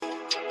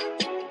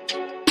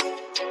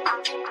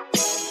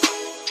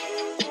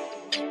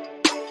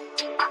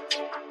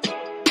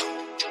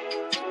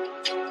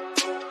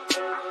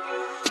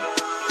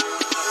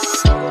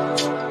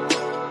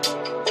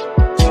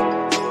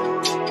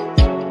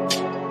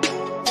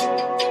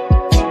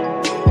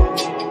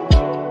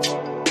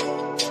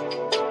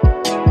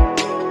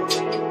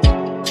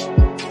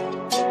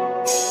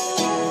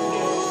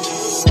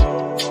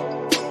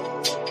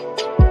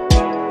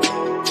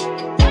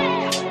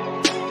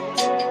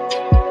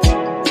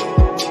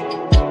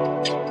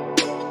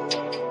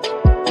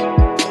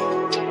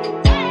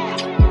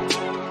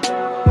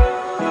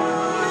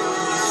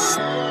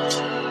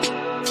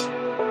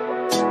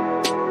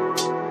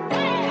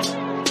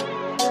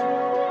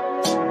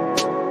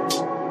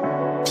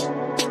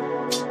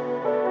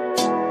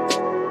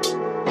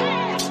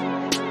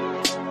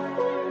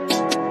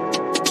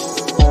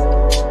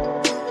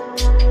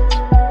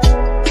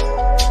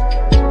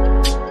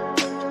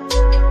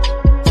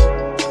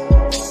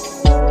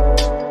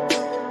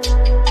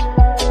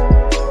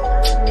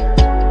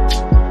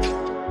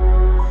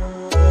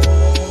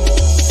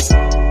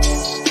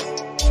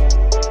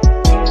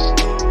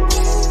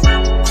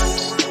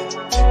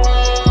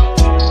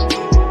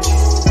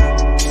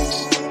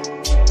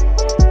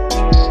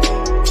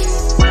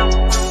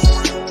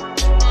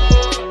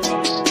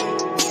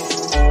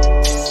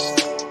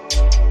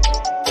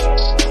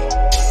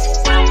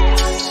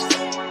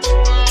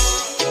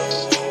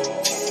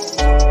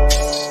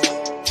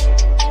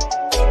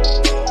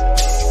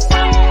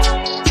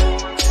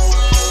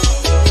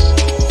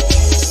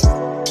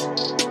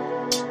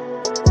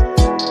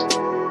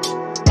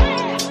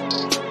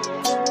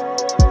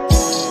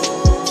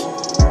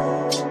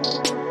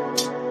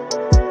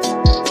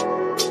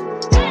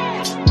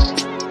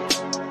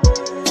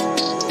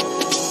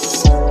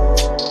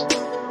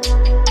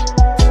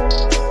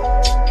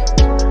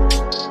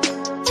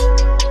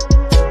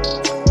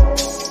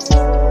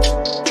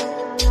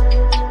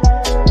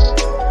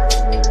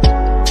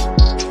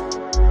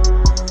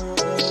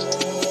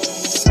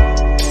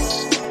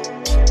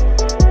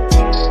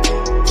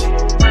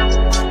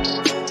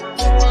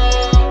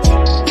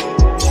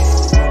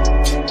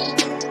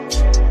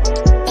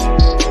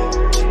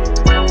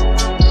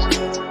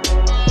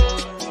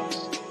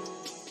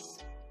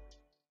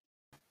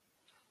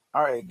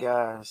All right,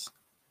 guys.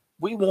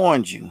 We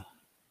warned you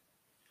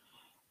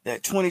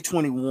that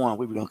 2021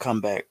 we were gonna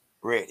come back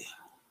ready.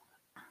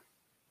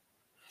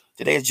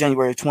 Today is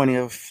January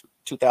 20th,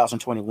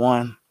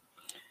 2021.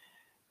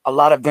 A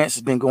lot of events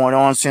has been going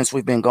on since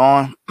we've been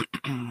gone.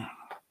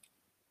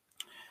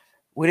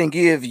 We didn't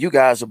give you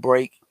guys a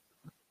break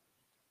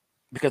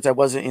because there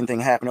wasn't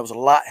anything happening. There was a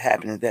lot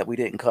happening that we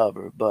didn't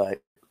cover.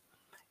 But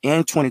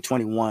in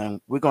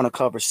 2021, we're going to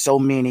cover so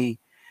many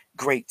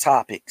great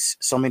topics,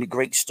 so many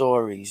great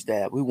stories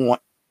that we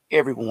want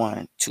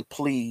everyone to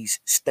please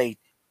stay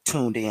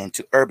tuned in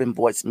to Urban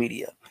Voice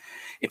Media.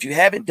 If you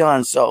haven't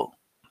done so,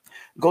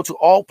 go to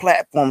all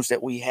platforms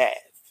that we have.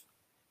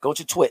 Go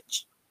to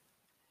Twitch,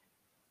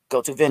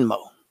 go to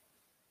Venmo,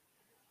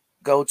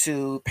 go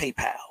to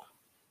PayPal,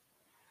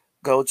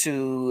 go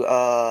to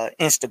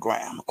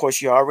Instagram. Of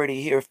course, you're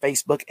already here,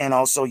 Facebook, and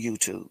also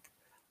YouTube.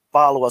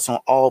 Follow us on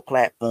all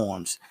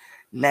platforms.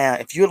 Now,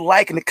 if you're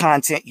liking the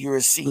content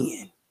you're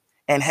seeing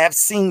and have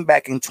seen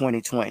back in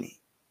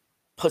 2020,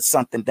 put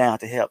something down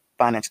to help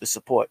financially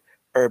support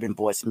Urban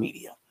Voice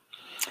Media.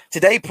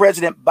 Today,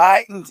 President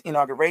Biden's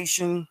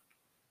inauguration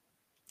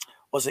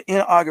was an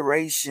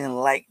inauguration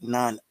like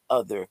none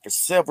other for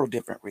several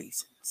different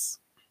reasons.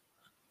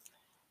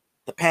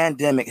 The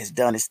pandemic has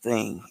done its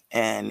thing,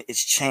 and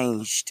it's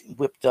changed,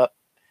 whipped up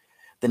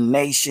the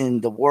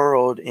nation, the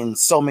world in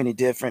so many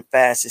different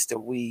facets that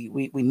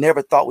we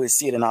never thought we'd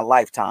see it in our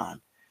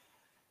lifetime.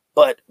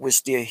 But we're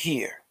still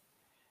here.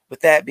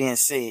 With that being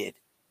said,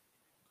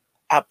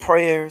 our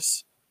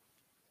prayers,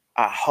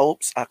 our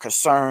hopes, our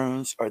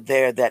concerns are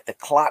there that the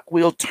clock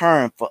will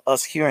turn for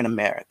us here in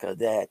America,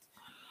 that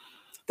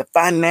the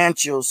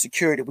financial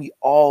security we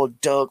all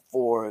dug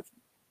for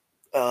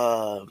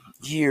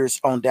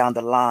years on down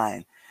the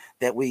line,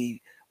 that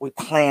we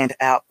planned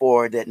out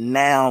for, that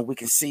now we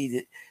can see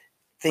that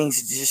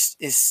things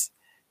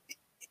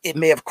it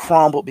may have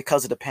crumbled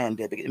because of the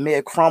pandemic. It may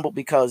have crumbled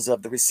because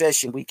of the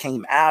recession we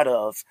came out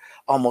of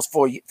almost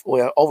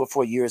over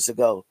 4 years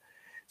ago,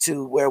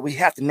 to where we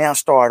have to now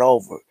start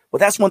over. Well,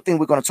 that's one thing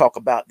we're going to talk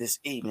about this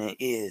evening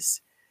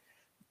is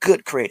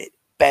good credit,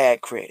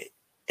 bad credit.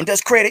 And does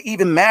credit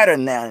even matter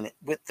now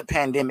with the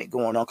pandemic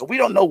going on? Because we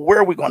don't know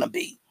where we're going to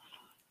be.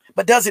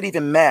 But does it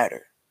even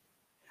matter?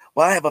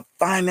 Well, I have a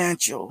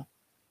financial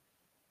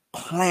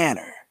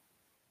planner,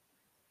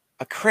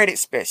 a credit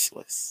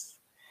specialist,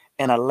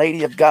 and a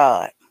lady of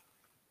God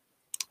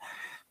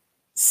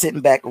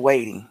sitting back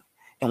waiting.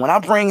 And when I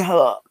bring her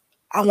up,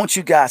 I want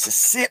you guys to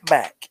sit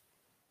back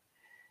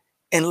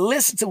and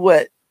listen to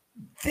what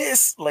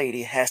this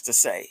lady has to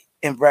say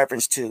in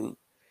reference to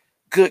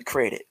good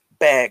credit,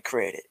 bad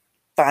credit,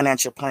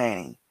 financial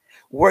planning,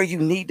 where you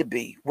need to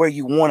be, where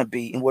you want to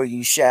be, and where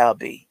you shall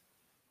be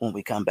when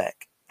we come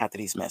back after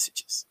these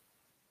messages.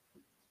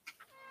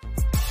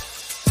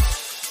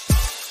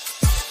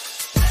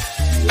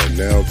 You are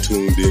now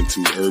tuned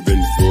into Urban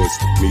Voice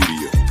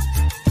Media.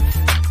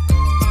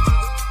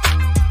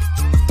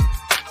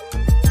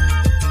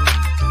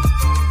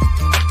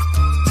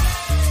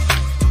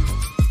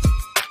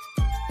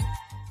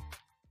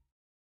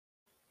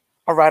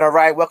 All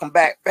right. Welcome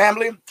back,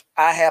 family.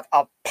 I have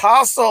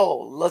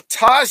Apostle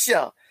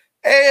Latasha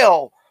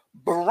L.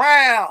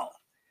 Brown.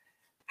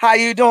 How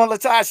you doing,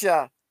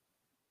 Latasha?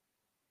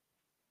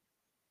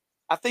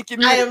 I think you're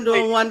muted. I am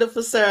doing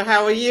wonderful, sir.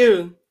 How are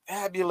you?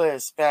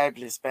 Fabulous.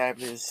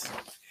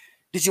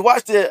 Did you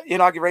watch the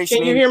inauguration?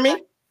 Can you hear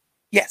me?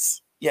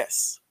 Yes.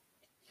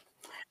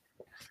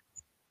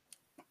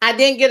 I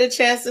didn't get a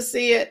chance to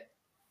see it.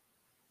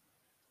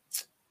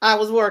 I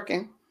was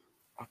working.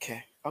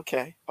 Okay. So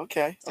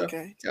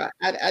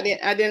I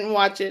didn't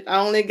watch it. I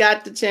only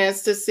got the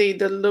chance to see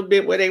the little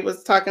bit where they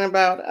was talking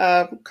about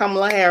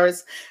Kamala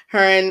Harris, her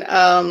and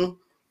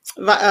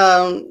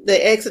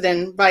the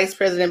exiting Vice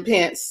President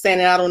Pence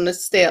standing out on the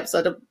steps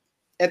at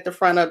the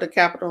front of the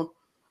Capitol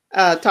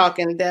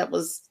talking. That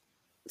was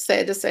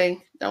sad to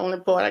say. The only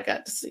part I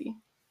got to see.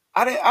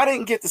 I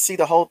didn't get to see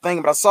the whole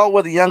thing, but I saw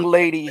where the young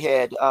lady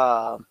had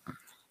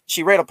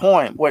she read a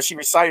poem, where she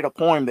recited a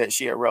poem that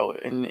she had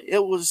wrote, and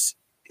it was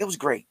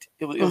great.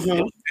 It was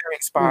very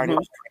inspiring. It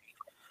was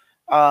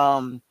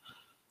great.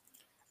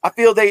 I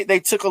feel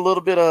they took a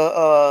little bit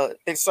of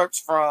excerpts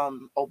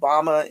from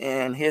Obama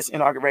and his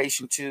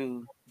inauguration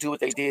to do what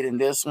they did in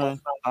this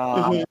one.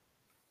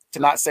 To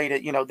not say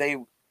that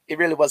it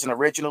really wasn't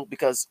original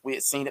because we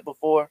had seen it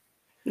before.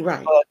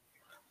 Right. But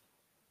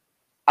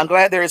I'm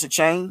glad there is a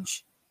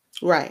change.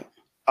 Right.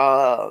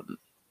 I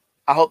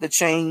hope the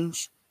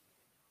change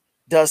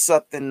does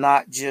something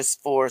not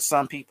just for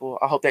some people.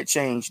 I hope that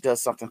change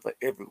does something for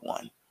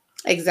everyone.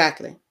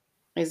 Exactly.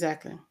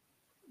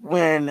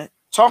 When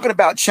talking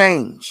about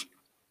change,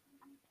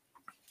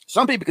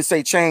 some people could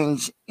say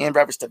change in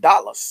reference to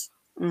dollars.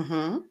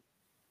 And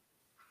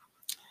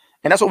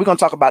that's what we're going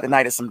to talk about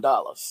tonight, is some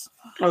dollars.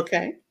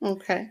 Okay. When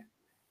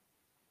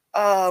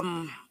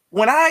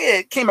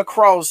I came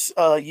across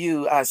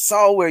you, I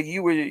saw where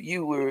you would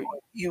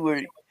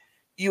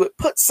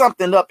put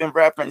something up in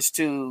reference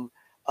to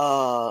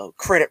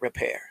credit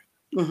repair.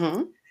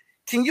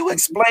 Can you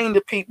explain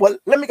to people? Well,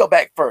 let me go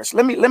back first.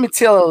 Let me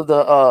tell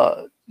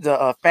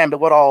the family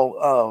what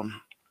all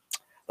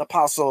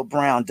Apostle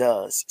Brown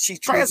does. She's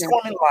Okay.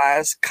 transforming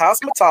lives,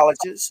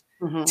 cosmetologist,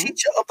 Mm-hmm.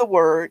 teacher of the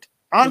word,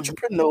 Mm-hmm.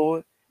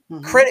 entrepreneur,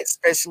 Mm-hmm. credit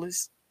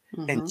specialist,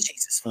 and Mm-hmm.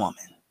 Jesus woman.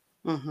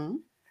 Mm-hmm.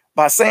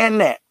 By saying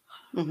that,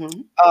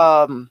 Mm-hmm.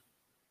 um,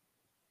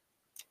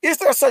 is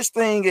there such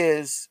thing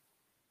as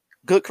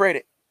good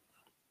credit,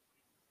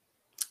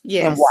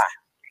 and why?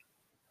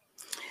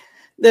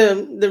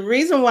 Yes. The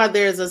reason why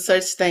there's a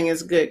such thing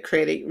as good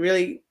credit,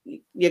 really,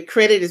 your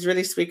credit is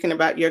really speaking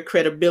about your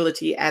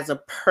credibility as a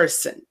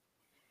person.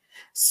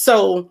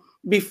 So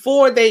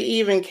before they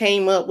even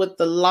came up with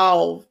the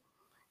law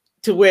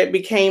to where it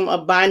became a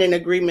binding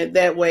agreement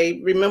that way,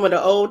 remember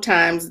the old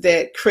times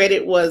that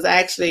credit was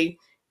actually,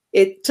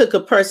 it took a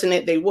person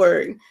at their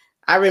word.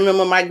 I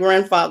remember my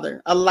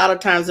grandfather, a lot of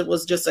times it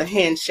was just a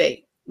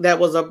handshake that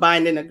was a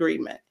binding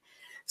agreement.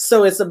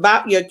 So it's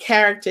about your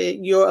character,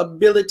 your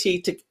ability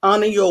to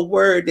honor your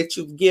word that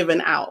you've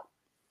given out.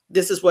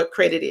 This is what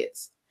credit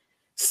is.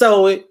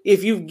 So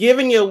if you've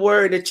given your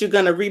word that you're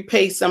going to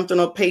repay something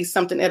or pay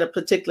something at a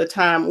particular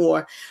time,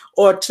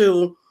 or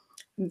to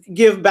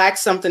give back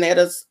something at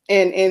us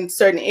in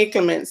certain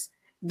increments,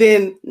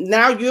 then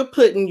now you're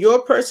putting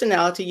your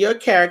personality, your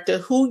character,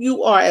 who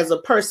you are as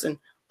a person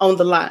on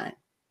the line.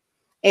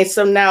 And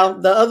so now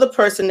the other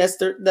person, that's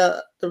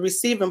the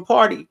receiving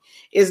party,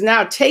 is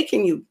now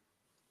taking you.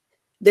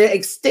 They're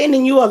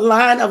extending you a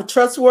line of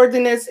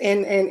trustworthiness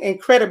and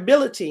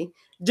credibility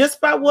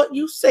just by what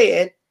you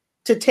said,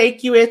 to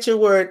take you at your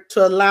word,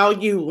 to allow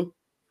you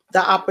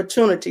the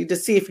opportunity to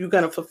see if you're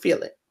going to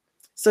fulfill it.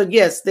 So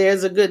yes,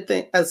 there's a good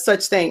thing, a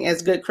such thing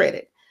as good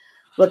credit,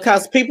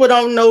 because people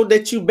don't know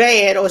that you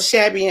bad or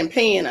shabby in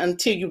paying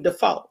until you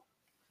default.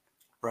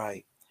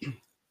 Right.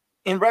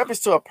 In reference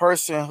to a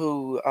person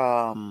who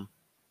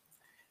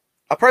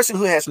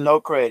has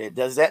no credit,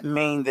 does that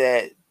mean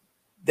that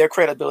their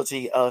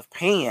credibility of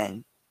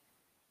paying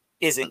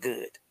isn't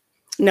good?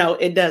 No,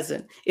 it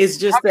doesn't. It's How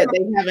just that can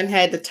they haven't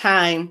had the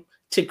time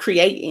to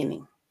create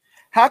any.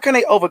 how can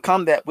they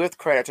overcome that with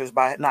creditors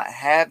by not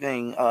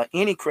having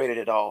any credit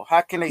at all?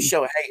 How can they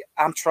show, hey,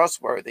 I'm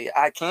trustworthy,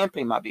 I can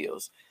pay my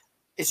bills?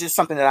 It's just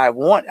something that I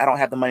want. I don't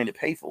have the money to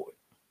pay for it.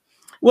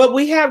 Well,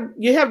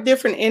 you have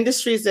different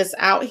industries that's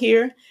out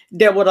here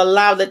that would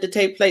allow that to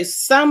take place.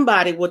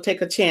 Somebody will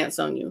take a chance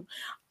on you.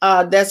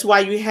 That's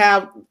why you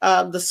have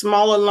the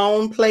smaller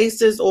loan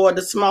places or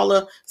the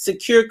smaller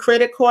secure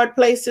credit card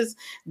places.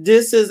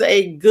 This is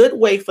a good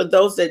way for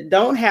those that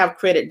don't have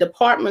credit.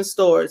 Department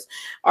stores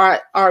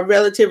are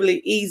relatively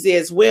easy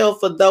as well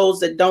for those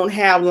that don't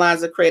have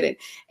lines of credit.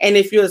 And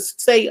if you're,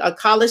 say, a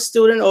college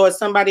student or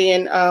somebody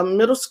in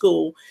middle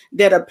school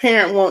that a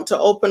parent want to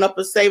open up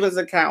a savings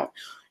account,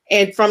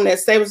 and from that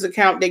savings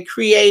account they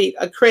create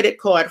a credit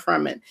card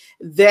from it,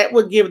 that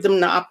would give them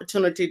the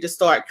opportunity to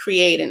start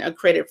creating a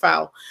credit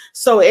file.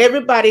 So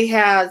everybody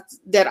has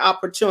that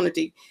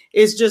opportunity.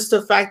 It's just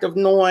a fact of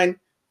knowing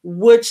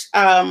which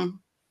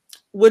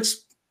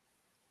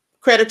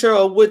creditor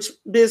or which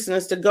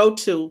business to go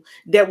to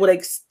that would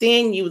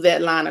extend you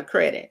that line of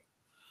credit.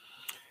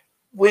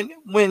 When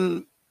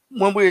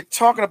we're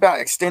talking about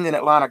extending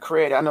that line of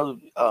credit, I know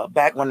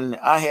back when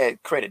I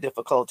had credit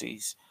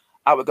difficulties,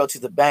 I would go to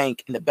the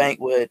bank, and the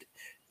bank would,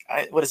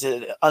 what is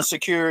it,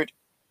 unsecured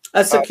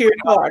A secure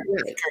credit line, card, right?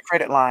 unsecured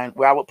credit line,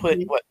 where I would put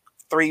Mhm. what,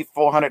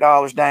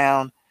 $300-400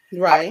 down. I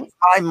would Right. use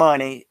my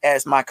money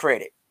as my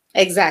credit.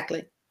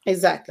 Exactly.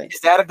 Exactly.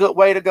 Is that a good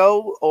way to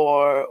go,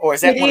 or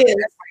is that one of the It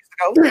best ways to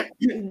go?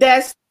 is.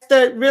 That's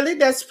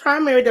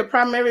the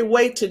primary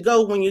way to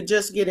go when you're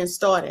just getting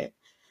started.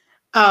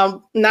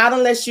 Not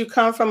unless you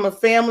come from a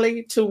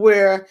family to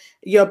where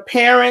your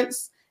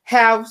parents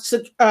have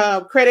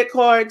credit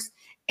cards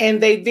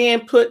and they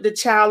then put the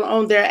child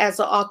on there as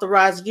an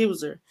authorized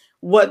user.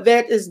 What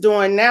that is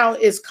doing now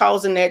is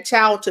causing that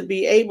child to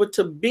be able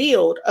to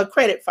build a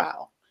credit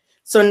file.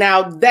 So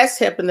now that's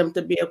helping them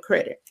to build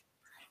credit.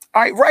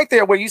 All right, right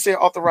there where you say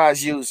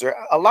authorized user,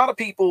 a lot of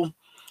people,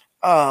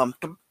 um,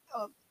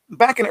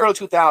 back in the early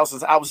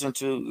 2000s, I was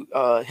into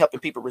helping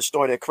people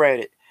restore their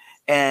credit,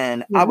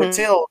 and I would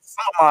Mm-hmm. tell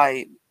some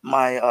of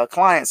my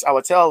clients, I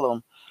would tell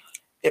them,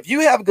 if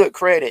you have good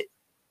credit,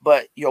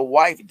 but your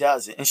wife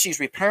doesn't, and she's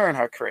repairing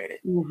her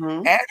credit,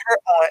 Mm-hmm. add her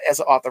on as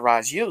an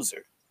authorized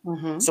user.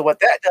 Mm-hmm. So what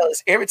that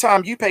does, every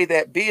time you pay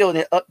that bill and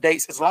it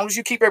updates, as long as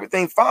you keep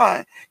everything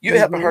fine, you're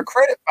helping Mm-hmm. her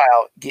credit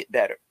file get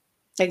better.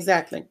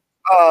 Exactly.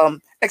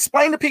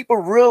 Explain to people,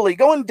 really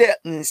go in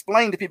depth and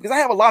explain to people, because I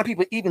have a lot of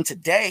people even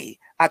today.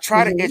 I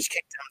try to Mm-hmm.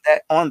 educate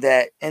them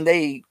that, and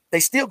they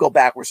still go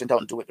backwards and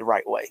don't do it the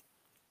right way.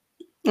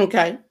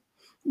 Okay.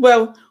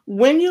 Well,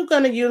 when you're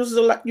going to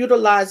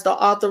utilize the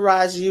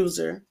authorized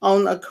user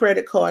on a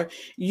credit card,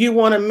 you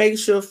want to make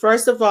sure,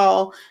 first of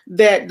all,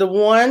 that the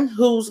one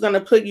who's going to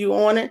put you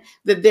on it,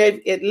 that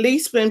they've at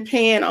least been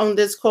paying on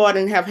this card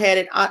and have had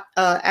it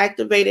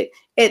activated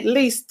at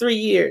least 3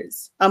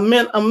 years, a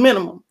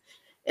minimum.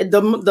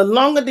 The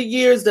longer the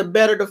years, the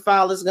better the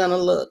file is going to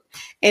look.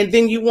 And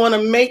then you want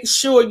to make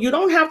sure you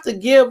don't have to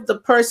give the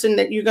person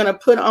that you're going to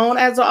put on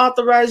as an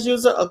authorized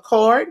user a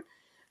card.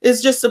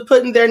 It's just to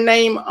putting their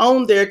name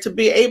on there to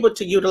be able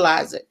to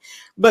utilize it.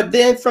 But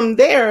then from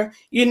there,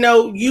 you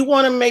know, you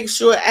want to make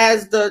sure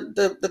as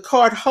the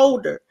card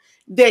holder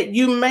that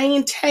you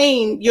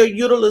maintain your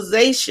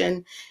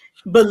utilization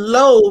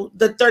below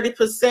the 30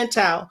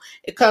 percentile.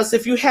 Because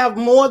if you have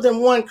more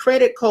than one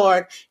credit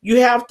card,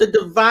 you have to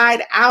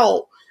divide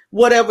out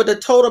whatever the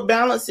total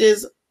balance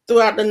is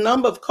throughout the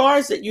number of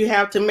cards that you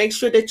have to make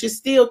sure that you're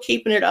still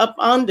keeping it up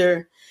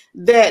under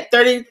that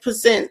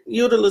 30%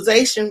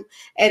 utilization.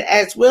 And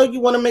as well, you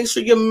want to make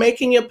sure you're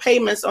making your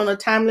payments on a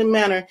timely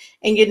manner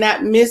and you're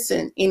not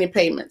missing any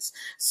payments.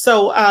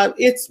 So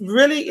it's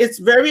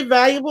very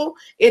valuable.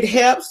 It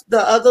helps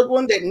the other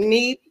one that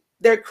need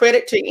their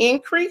credit to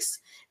increase.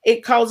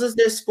 It causes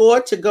their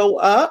score to go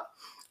up,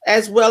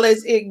 as well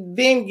as it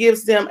then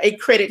gives them a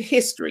credit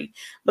history,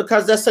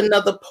 because that's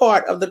another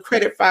part of the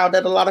credit file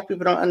that a lot of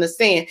people don't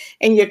understand.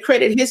 And your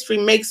credit history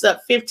makes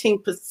up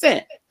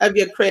 15% of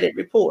your credit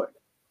report.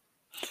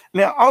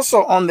 Now,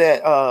 also on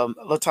that,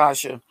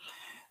 Latasha,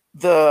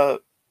 the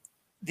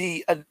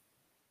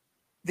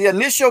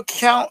initial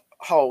account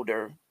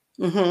holder,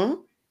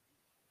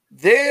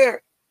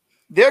 their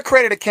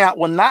credit account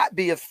will not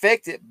be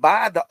affected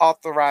by the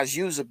authorized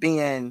user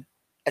being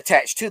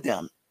attached to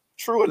them.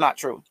 True or not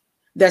true?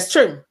 That's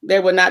true. They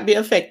will not be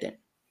affected.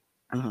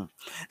 And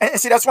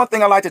see, that's one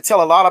thing I like to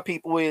tell a lot of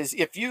people is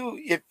if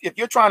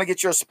you're trying to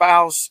get your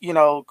spouse, you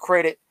know,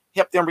 credit,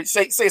 help them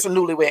say it's a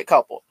newlywed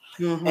couple,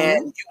 and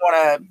you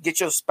want to get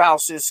your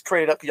spouse's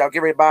credit up because y'all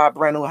get ready to buy a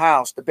brand new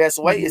house. The best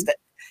way is that,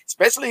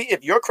 especially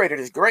if your credit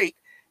is great,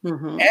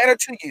 add her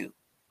to you.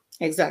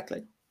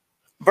 Exactly.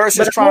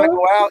 Versus trying to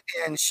go out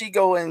and she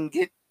go and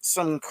get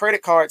some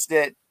credit cards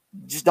that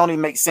just don't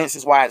even make sense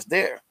as why it's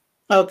there.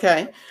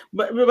 Okay,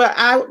 but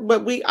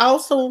we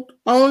also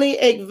only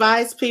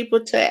advise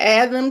people to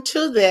add them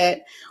to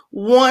that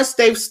once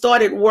they've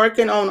started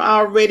working on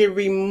already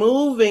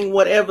removing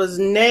whatever's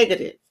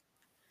negative,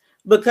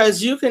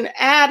 because you can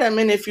add them,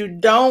 and if you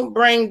don't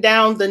bring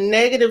down the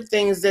negative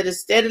things that is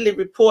steadily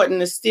reporting,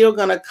 it's still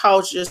going to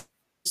cause your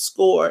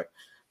score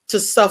to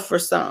suffer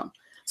some.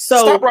 So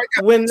stop right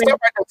there,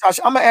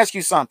 Tasha. I'm gonna ask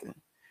you something.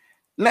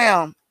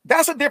 Now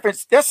that's a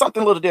difference. That's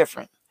something a little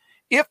different.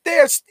 If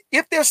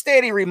they're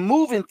steady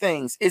removing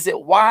things, is it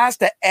wise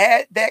to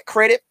add that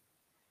credit?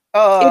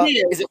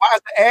 Is it wise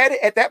to add it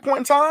at that point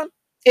in time?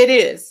 It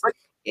is.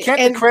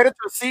 Can't the creditor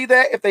see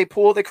that if they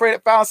pull the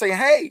credit file and say,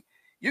 "Hey,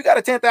 you got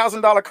a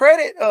 $10,000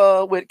 credit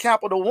with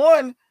Capital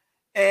One,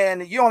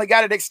 and you only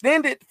got it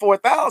extended for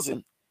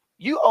 $1,000.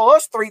 You owe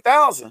us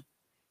 $3,000.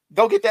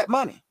 Go get that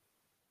money."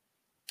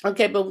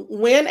 Okay, but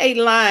when a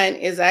line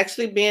is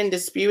actually being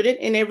disputed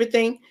and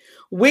everything,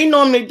 we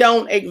normally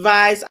don't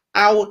advise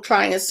our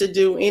clients to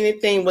do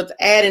anything with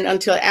adding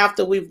until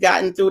after we've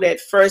gotten through that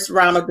first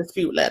round of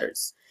dispute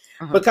letters.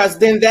 Because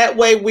then that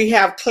way we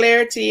have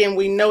clarity and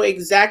we know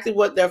exactly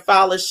what their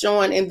file is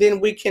showing, and then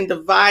we can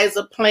devise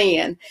a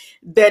plan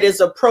that is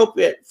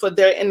appropriate for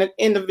their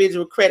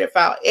individual credit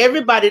file.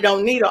 Everybody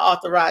don't need an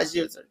authorized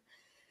user.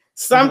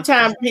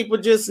 Sometimes people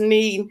just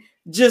need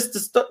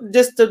just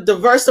to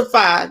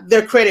diversify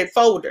their credit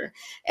folder,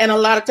 and a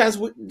lot of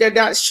times they're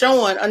not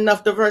showing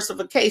enough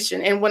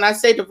diversification. And when I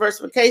say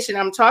diversification,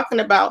 I'm talking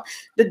about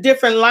the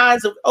different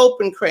lines of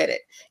open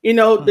credit, you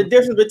know, the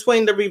difference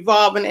between the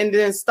revolving and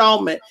the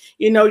installment.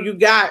 You know, you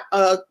got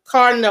a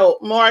car note,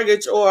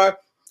 mortgage, or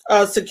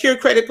secure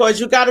credit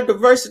cards. You got a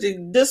diversity.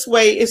 This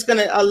way it's going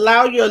to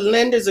allow your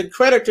lenders and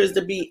creditors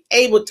to be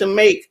able to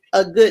make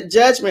a good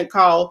judgment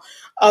call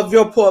of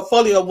your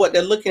portfolio, of what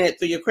they're looking at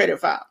through your credit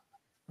file.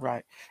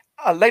 Right.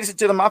 Ladies and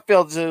gentlemen, I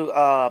failed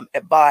to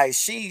advise.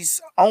 She's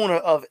owner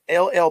of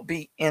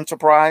LLB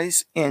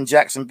Enterprise in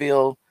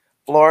Jacksonville,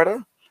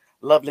 Florida.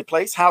 Lovely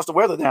place. How's the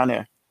weather down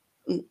there?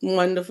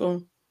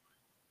 Wonderful.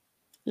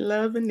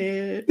 Loving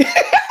it.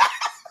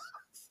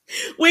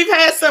 We've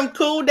had some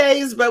cool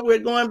days, but we're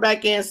going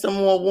back in some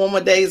more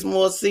warmer days,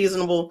 more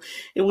seasonable.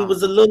 It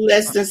was a little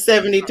less than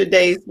 70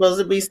 today. It's supposed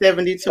to be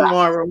 70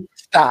 tomorrow.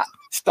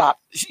 Stop.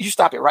 You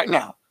stop it right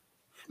now.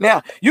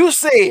 Now, you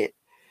said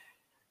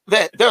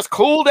that there's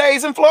cool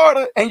days in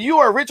Florida, and you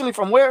are originally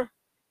from where?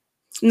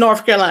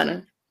 North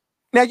Carolina.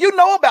 Now, you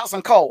know about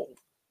some cold.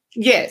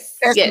 Yes.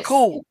 And some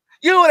cool.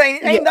 You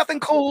ain't nothing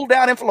cool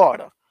down in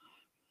Florida.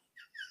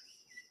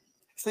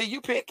 See,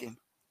 you picking.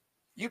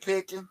 We're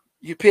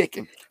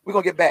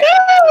going to get back.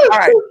 All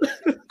right.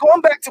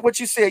 Going back to what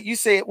you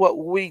said what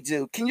we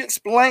do. Can you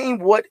explain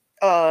what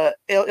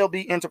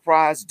LLB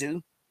Enterprise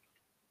do?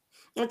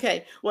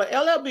 Okay. Well,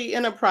 LLB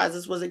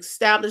Enterprises was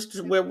established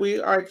where we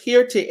are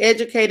here to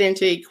educate and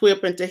to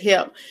equip and to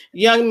help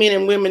young men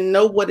and women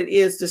know what it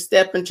is to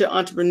step into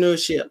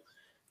entrepreneurship,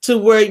 to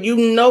where you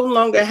no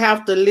longer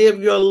have to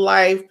live your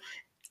life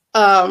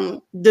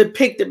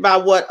depicted by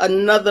what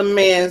another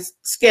man's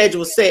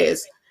schedule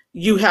says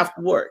you have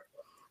to work.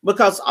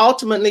 Because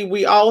ultimately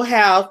we all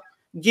have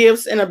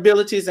gifts and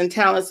abilities and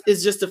talents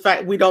is just the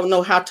fact we don't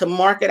know how to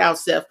market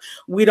ourselves.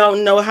 We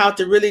don't know how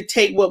to really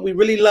take what we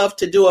really love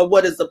to do or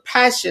what is a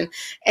passion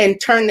and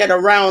turn that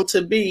around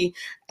to be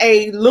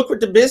a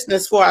lucrative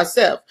business for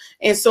ourselves.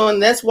 And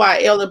that's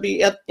why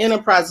LB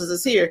Enterprises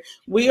is here.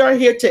 We are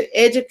here to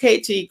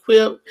educate, to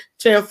equip,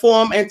 to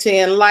inform, and to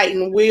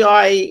enlighten. We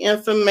are a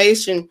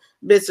information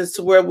business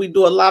to where we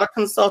do a lot of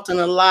consulting,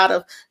 a lot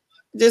of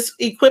just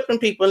equipping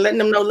people and letting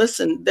them know,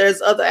 listen,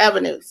 there's other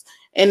avenues.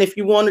 And if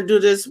you want to do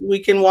this, we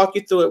can walk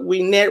you through it.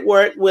 We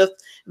network with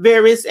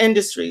various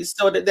industries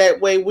so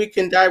that way we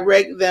can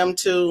direct them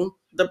to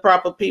the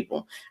proper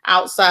people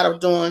outside of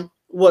doing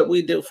what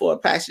we do for a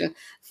passion.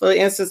 For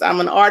instance, I'm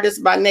an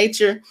artist by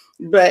nature,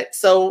 but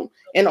so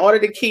in order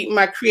to keep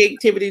my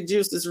creativity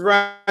juices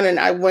running,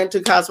 I went to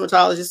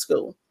cosmetology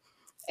school.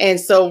 And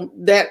so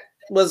that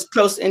was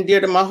close and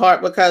dear to my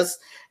heart because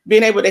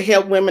being able to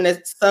help women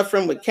that's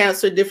suffering with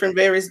cancer, different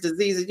various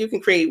diseases, you can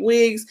create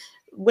wigs.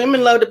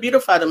 Women love to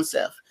beautify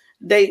themselves.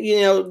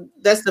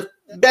 That's the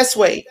best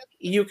way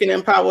you can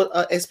empower,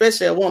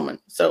 especially a woman.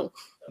 So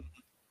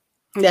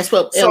that's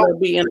what So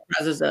LLB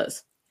Enterprises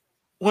does.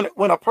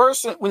 when a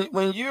person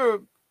when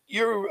you're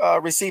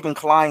receiving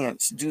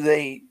clients, do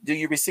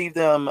you receive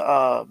them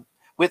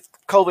with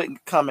COVID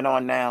coming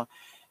on now?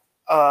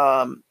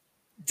 Um,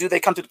 do they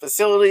come to the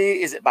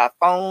facility? Is it by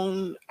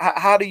phone?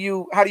 How do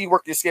you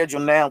work your schedule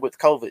now with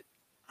COVID?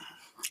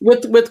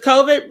 With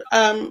COVID,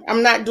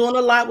 I'm not doing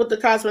a lot with the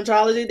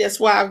cosmetology. That's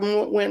why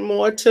went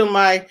more to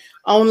my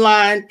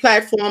online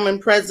platform and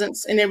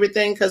presence and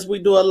everything because we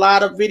do a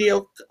lot of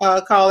video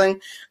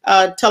calling,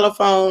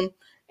 telephone,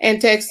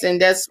 and texting.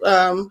 That's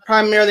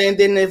primarily. And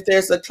then if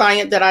there's a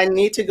client that I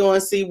need to go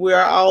and see, we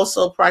are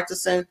also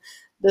practicing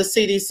the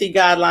CDC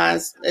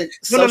guidelines,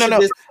 No, no, no, social no.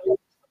 distance.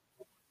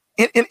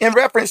 In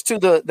reference to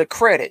the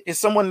credit, if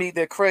someone need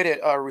their credit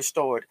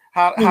restored,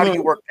 how do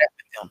you Mhm. work that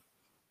with them?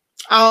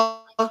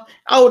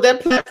 Oh,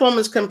 that platform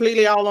is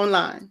completely all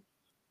online.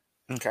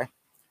 Okay,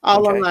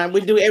 All okay. online.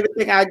 We do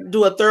everything. I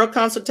do a thorough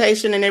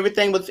consultation and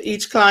everything with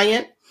each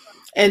client.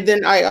 And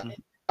then I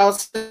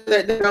also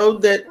let them know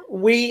that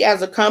we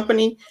as a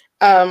company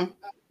um,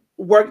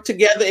 work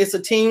together. It's a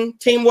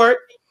teamwork.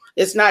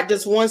 It's not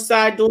just one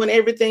side doing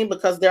everything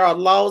because there are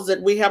laws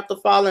that we have to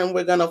follow, and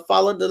we're going to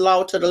follow the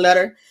law to the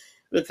letter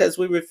because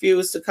we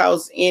refuse to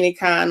cause any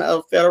kind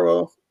of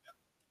federal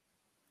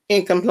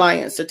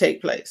incompliance to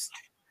take place.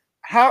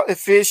 How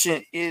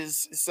efficient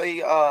is, say,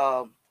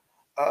 a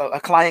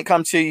client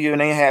come to you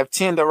and they have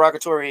 10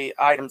 derogatory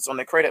items on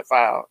their credit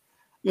file?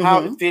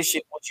 How Hmm.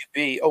 efficient would you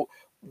be? Oh,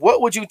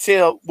 what would you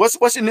tell? What's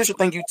the initial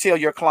thing you tell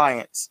your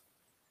clients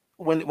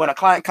when a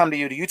client come to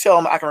you? Do you tell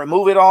them I can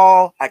remove it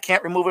all? I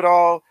can't remove it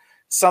all.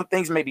 Some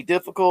things may be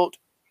difficult.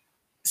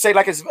 Say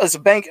like it's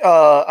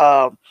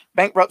a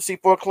bankruptcy,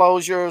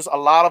 foreclosures, a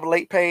lot of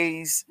late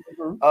pays,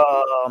 Hmm.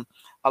 um,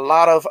 a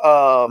lot of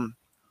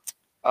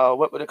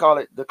what would they call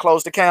it? The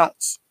closed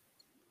accounts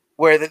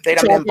where they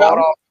done Charge been bought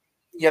off. off.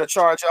 Yeah, the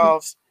charge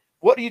offs.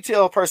 What do you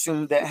tell a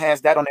person that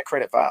has that on their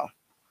credit file?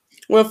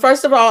 Well,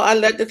 first of all, I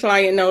let the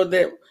client know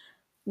that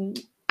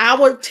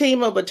our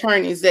team of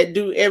attorneys that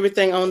do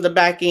everything on the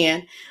back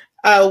end,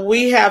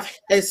 we have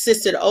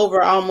assisted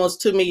over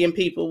almost 2 million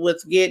people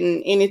with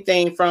getting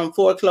anything from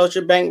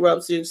foreclosure,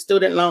 bankruptcy,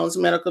 student loans,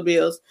 medical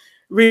bills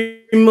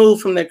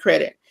removed from their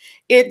credit.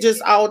 It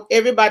just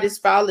everybody's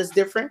file is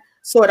different.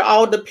 So it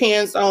all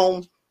depends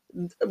on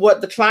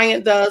what the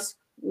client does.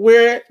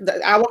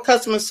 Our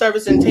customer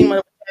service and team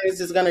of attorneys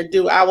is going to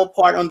do our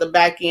part on the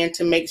back end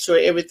to make sure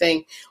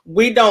everything.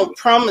 We don't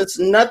promise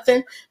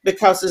nothing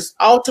because it's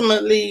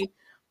ultimately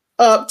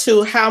up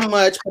to how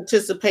much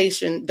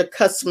participation the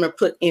customer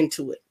put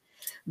into it.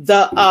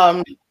 The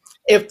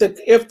if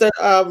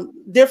the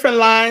different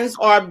lines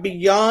are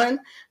beyond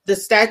the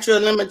statute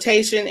of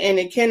limitation and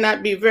it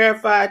cannot be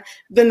verified,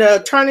 then the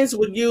attorneys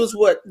would use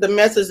what the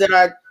methods that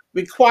are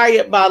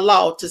required by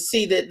law to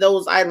see that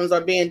those items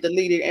are being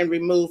deleted and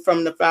removed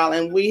from the file.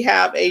 And we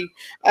have a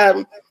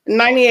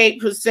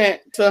 98%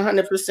 to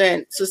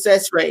 100%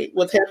 success rate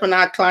with helping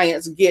our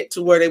clients get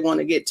to where they want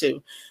to get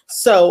to.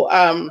 So,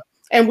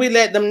 and we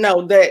let them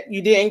know that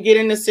you didn't get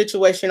in this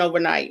situation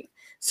overnight.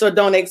 So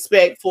don't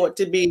expect for it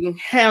to be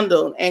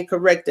handled and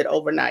corrected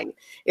overnight.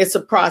 It's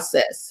a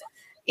process.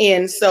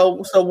 And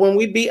so when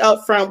we be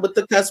upfront with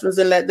the customers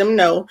and let them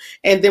know,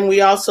 and then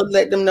we also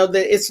let them know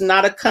that it's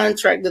not a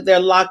contract that they're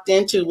locked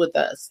into with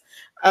us.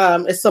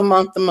 It's a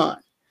month to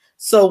month.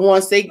 So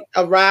once they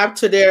arrive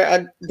to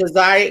their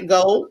desired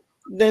goal,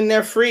 then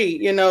they're free.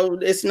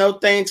 It's no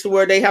thing to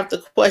where they have to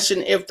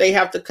question if they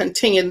have to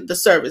continue the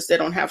service. They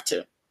don't have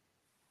to.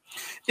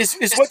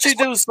 Is what you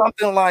do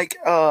something like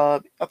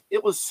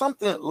it was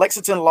something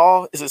Lexington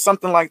Law? Is it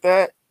something like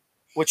that?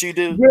 What you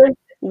do?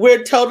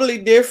 We're totally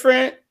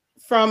different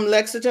from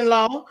Lexington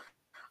Law.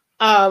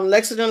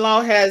 Lexington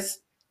Law has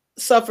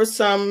suffered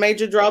some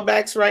major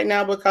drawbacks right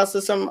now because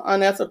of some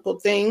unethical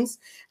things,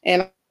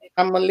 and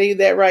I'm gonna leave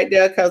that right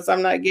there because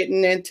I'm not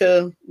getting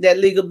into that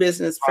legal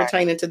business Right.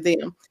 pertaining to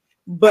them.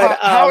 But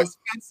How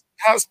expensive?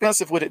 how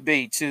expensive would it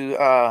be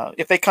to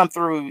if they come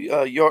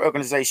through your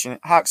organization?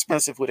 How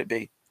expensive would it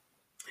be?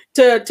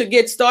 To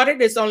get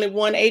started, it's only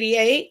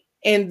 $188,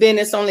 and then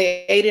it's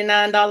only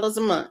 $89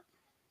 a month.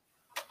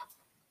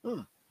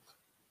 Hmm.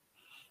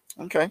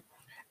 Okay.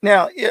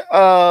 Now,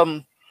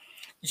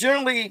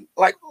 generally,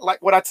 like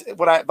what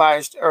I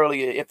advised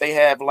earlier, if they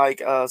have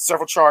like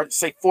several charge,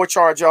 say 4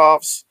 charge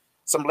offs,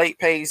 some late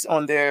pays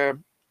on their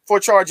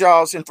 4 charge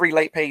offs and 3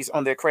 late pays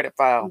on their credit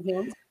file.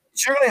 Mhm.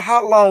 Generally,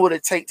 how long would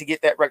it take to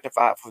get that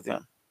rectified for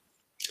them?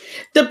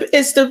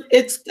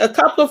 It's a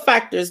couple of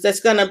factors that's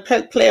going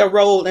to play a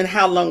role in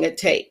how long it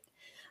takes.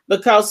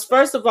 Because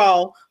first of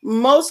all,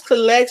 most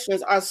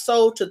collections are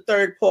sold to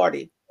third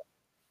party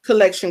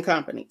collection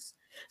companies.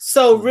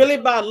 So Mhm. really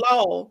by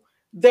law,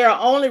 they're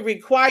only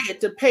required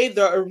to pay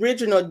the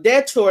original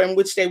debtor in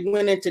which they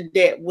went into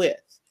debt with.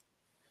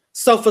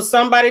 So for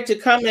somebody to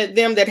come at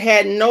them that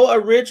had no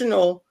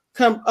original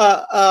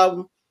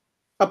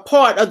a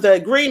part of the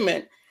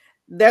agreement,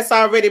 that's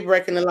already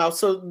breaking the law.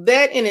 So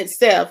that in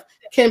itself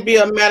can be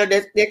a matter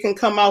that can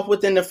come off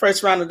within the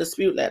first round of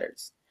dispute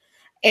letters.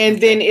 And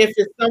Okay. then if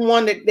it's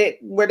someone that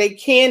where they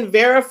can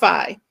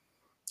verify,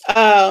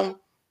 um,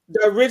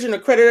 the original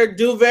creditor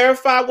do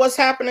verify what's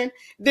happening,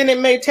 then it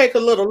may take a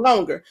little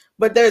longer.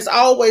 But there's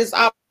always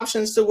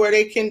options to where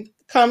they can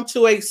come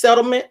to a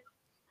settlement.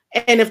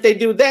 And if they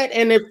do that,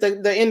 and if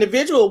the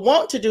individual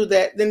want to do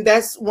that, then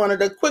that's one of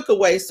the quicker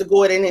ways to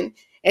go ahead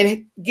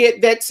and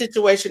get that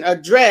situation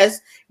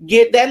addressed,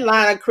 get that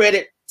line of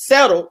credit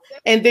settled,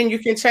 and then you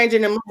can change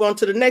it and move on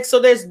to the next. So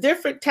there's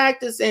different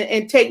tactics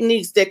and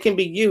techniques that can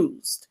be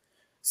used.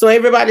 So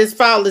everybody's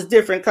file is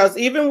different because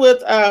even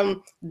with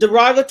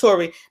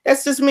derogatory,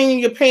 that's just meaning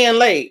you're paying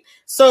late.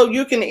 So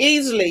you can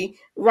easily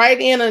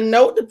write in a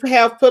note to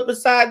have put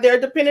beside there,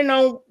 depending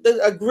on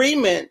the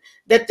agreement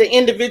that the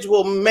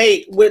individual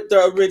made with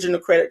the original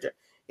creditor.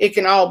 It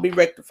can all be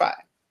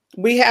rectified.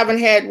 We haven't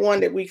had one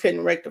that we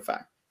couldn't rectify.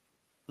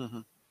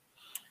 Mhm.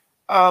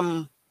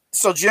 Um,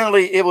 so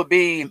generally, it would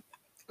be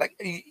like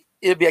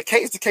it'd be a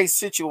case to case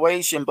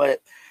situation,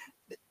 but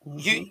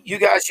Mhm. you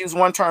guys use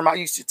one term I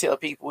used to tell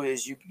people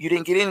is you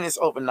didn't get in this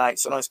overnight,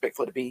 so don't expect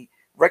for it to be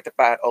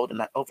rectified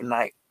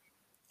overnight.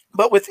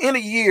 But within a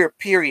year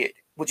period,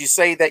 would you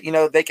say that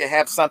they could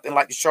have something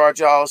like the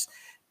charge offs?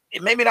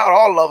 Maybe not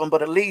all of them,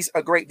 but at least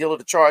a great deal of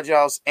the charge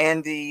offs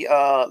and the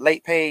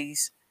late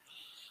pays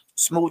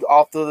smooth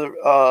off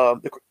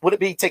would it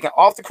be taken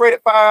off the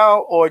credit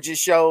file or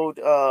just showed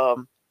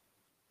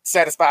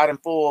satisfied in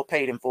full,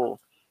 paid in full?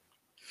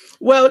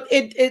 Well,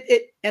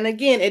 and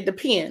again, it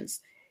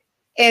depends.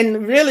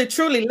 And really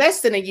truly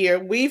less than a year,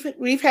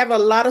 we've had a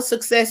lot of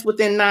success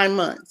within 9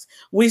 months.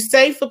 We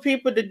say for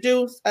people to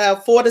do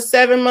 4 to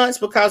 7 months,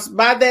 because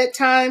by that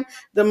time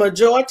the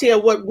majority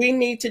of what we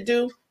need to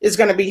do is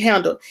going to be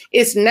handled.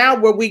 It's now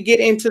where we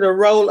get into the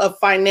role of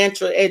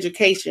financial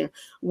education.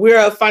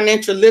 We're a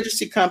financial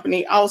literacy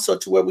company also,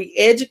 to where we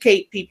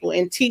educate people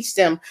and teach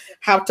them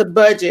how to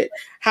budget,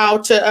 how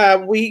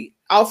to we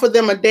offer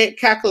them a debt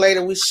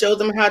calculator. We show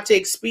them how to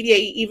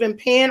expedite even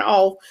paying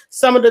off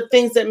some of the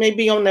things that may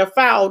be on their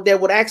file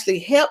that would actually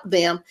help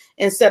them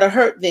instead of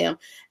hurt them.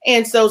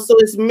 And so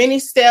it's many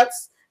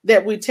steps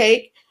that we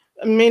take,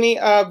 many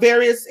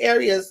various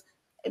areas,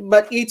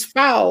 but each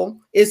file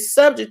is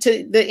subject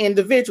to the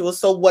individual.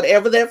 So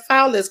whatever that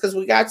file is, because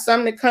we got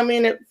some that come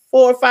in at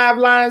 4 or 5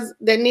 lines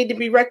that need to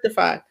be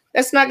rectified,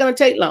 that's not going to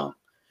take long.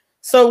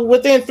 So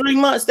within 3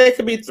 months, they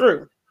could be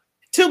through.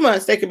 2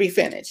 months, they could be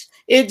finished.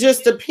 It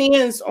just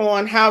depends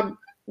on how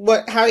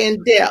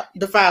in depth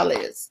the file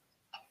is.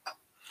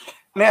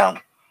 Now,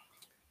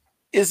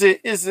 is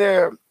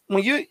there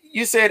when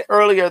you said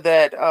earlier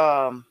that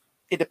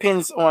it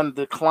depends on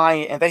the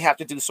client and they have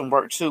to do some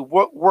work too.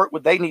 What work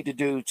would they need to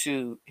do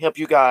to help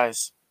you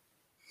guys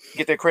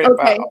get their credit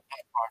file? Okay.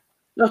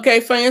 Okay.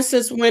 For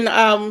instance, when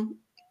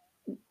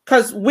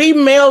because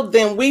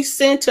we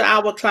send to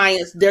our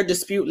clients their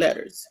dispute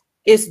letters.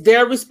 It's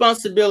their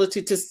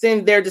responsibility to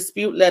send their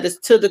dispute letters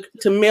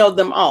to mail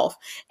them off.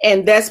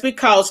 And that's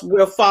because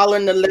we're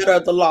following the letter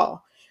of the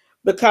law,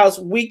 because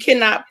we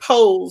cannot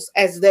pose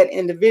as that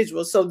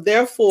individual. So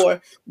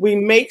therefore, we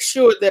make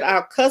sure that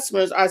our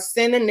customers are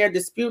sending their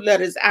dispute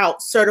letters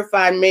out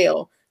certified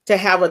mail to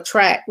have a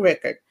track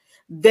record.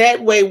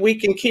 That way we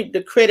can keep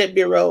the credit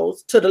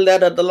bureaus to the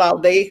letter of the law.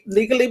 They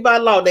legally by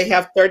law, they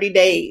have 30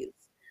 days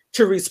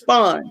to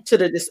respond to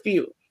the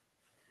dispute.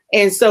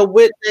 And so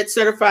with that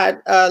certified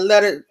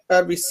letter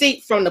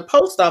receipt from the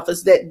post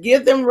office that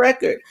give them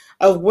record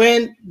of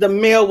when the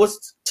mail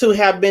was to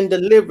have been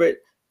delivered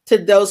to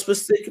those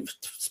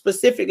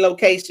specific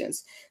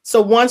locations.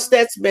 So once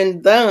that's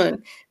been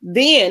done,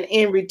 then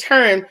in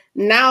return,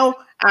 now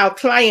our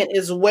client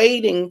is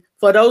waiting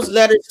for those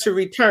letters to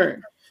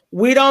return.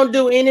 We don't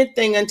do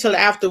anything until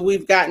after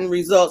we've gotten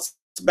results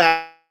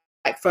back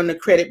from the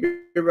credit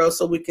bureau,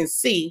 so we can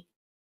see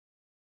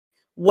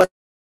what's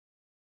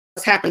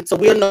happened. So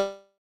we'll know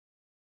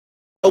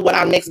what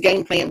our next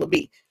game plan will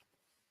be.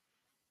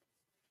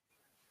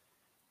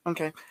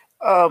 Okay.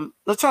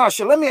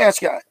 Latasha, let me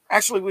ask you.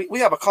 Actually, we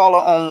have a caller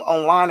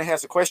online that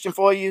has a question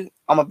for you.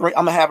 I'm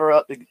gonna have her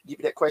up to give you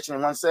that question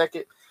in 1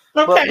 second.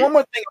 But Okay. one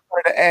more thing I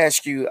wanted to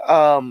ask you.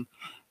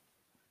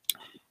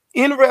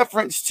 In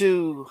reference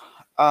to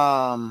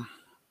I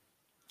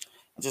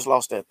just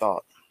lost that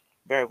thought.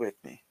 Bear with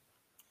me.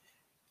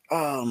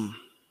 Um,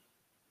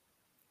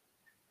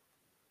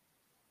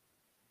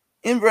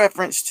 in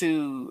reference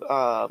to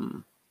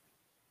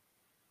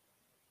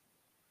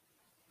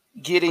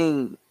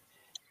getting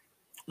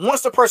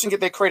once the person get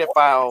their credit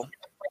file,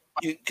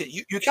 you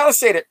kind of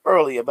said it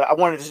earlier, but I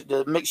wanted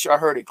to make sure I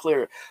heard it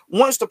clear.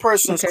 Once the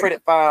person's Okay.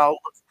 credit file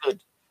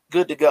looks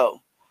good to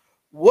go,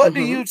 what do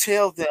Mm-hmm. you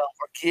tell them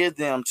or give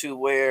them to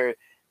where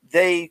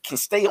they can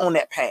stay on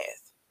that path?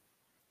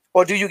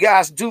 Or do you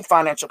guys do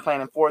financial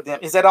planning for them?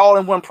 Is that all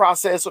in one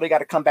process, or they got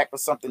to come back with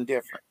something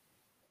different?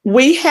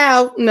 We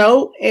have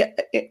no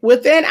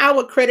within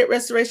our credit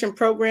restoration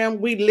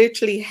program, we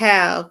literally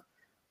have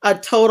a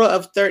total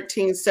of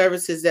 13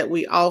 services that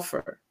we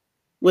offer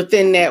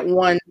within that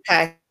one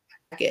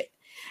packet.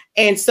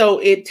 And so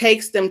it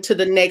takes them to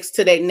that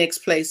next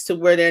place to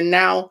where they're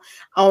now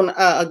on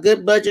a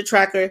good budget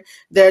tracker.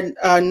 They're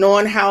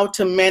knowing how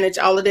to manage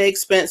all of their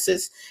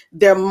expenses.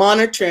 They're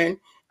monitoring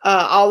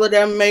all of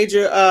their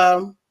major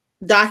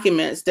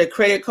documents, their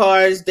credit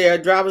cards, their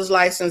driver's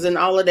license, and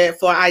all of that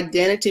for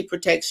identity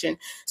protection.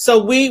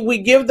 So we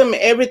give them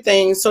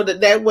everything so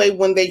that way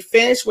when they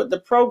finish with the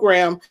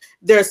program,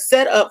 they're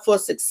set up for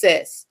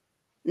success,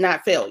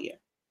 not failure.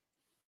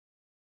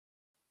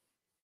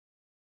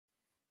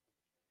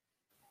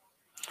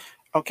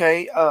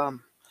 Okay. I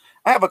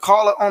have a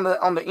caller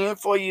on the end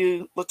for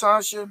you,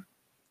 Latasha.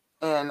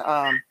 And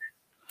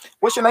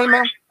what's your name,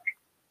 ma'am?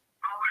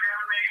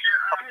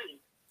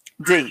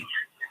 D.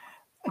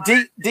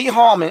 D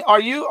Harmon. Are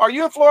you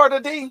in Florida,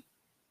 D?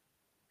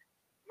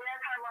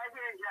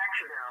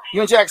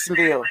 You in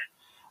Jacksonville?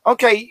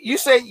 Okay. You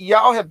said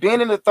y'all have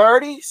been in the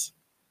 30s.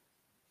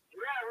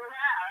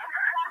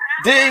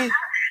 D.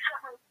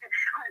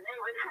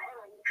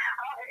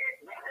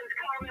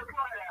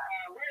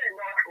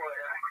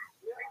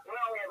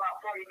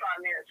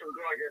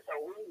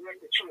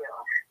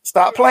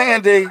 Stop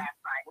playing, D.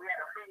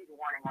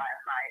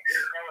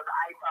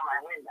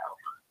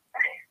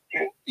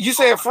 You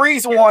said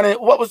freeze warning.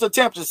 What was the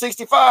temperature?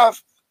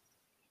 65.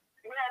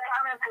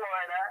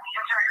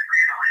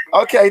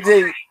 Okay,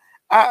 D.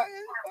 I,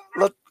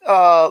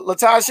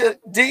 Latasha,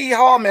 D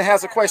Harmon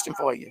has a question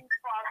for you.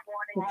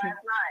 Okay.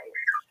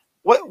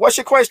 What's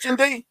your question,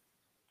 D?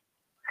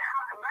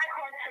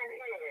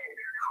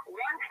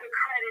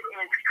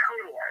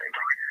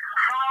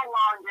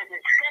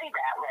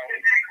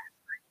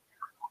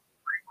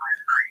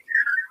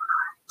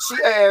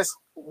 She asked,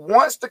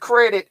 once the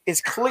credit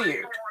is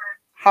cleared,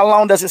 how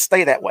long does it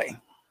stay that way?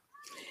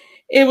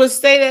 It will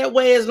stay that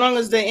way as long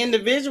as the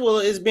individual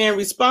is being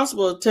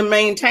responsible to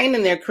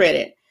maintaining their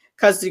credit,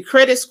 because the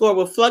credit score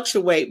will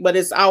fluctuate, but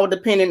it's all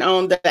dependent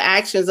on the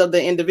actions of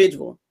the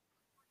individual.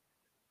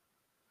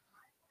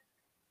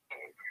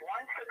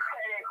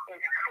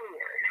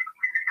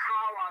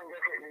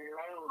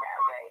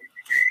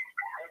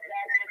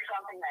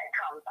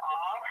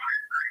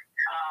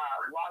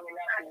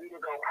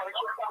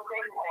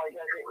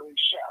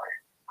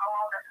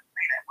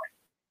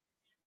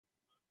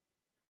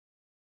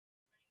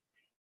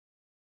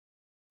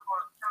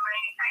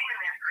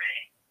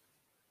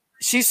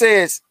 She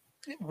says,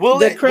 will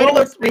The it credit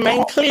will will it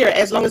remain clear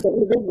as long as the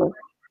individual.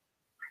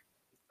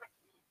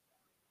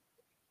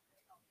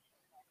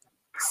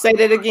 Say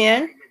that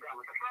again.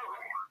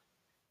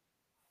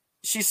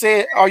 She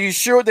said, are you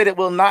sure that it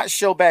will not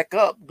show back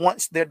up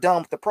once they're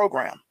done with the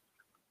program?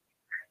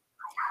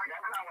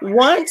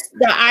 Once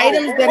the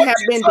items that What have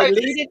you been say?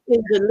 deleted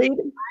is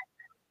deleted.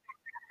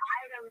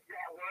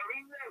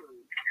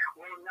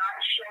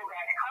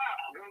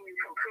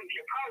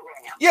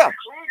 Yeah.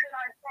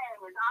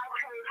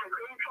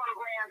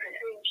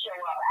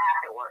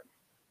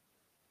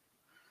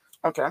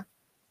 Okay.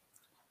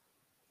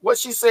 What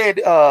she said,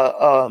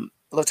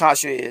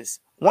 Latasha, is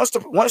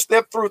once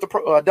they're through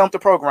dump the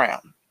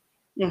program,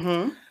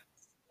 Mm-hmm.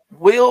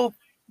 will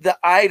the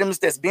items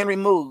that's been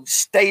removed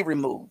stay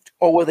removed,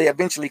 or will they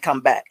eventually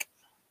come back?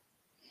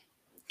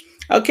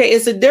 Okay,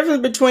 it's a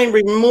difference between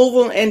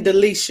removal and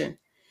deletion.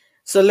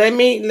 So let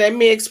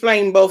me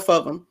explain both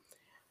of them.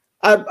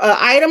 A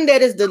item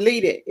that is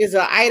deleted is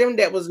an item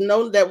that was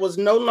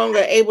no longer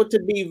able to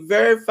be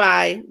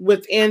verified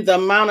within the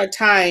amount of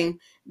time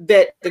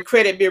that the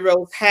credit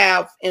bureaus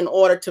have in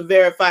order to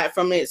verify it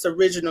from its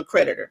original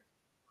creditor.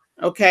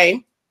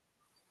 Okay,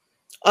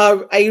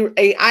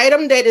 a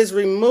item that is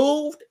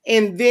removed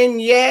and then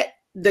yet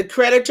the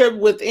creditor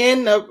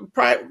within the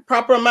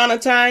proper amount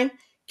of time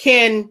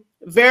can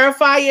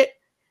verify it,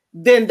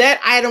 then that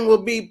item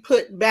will be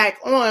put back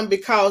on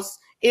because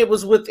it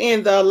was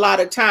within the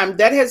allotted time.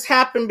 That has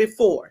happened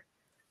before.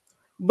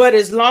 But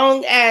as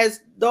long as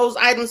those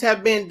items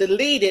have been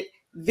deleted,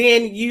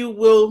 then you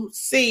will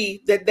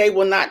see that they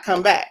will not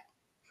come back.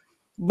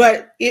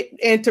 But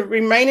and to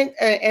remain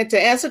and to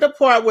answer the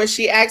part where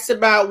she asked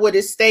about would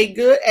it stay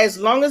good, as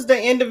long as the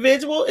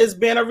individual is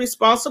being a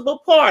responsible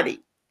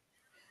party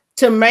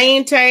to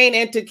maintain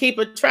and to keep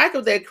a track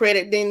of their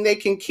credit, then they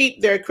can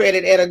keep their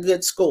credit at a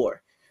good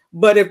score.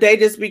 But if they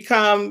just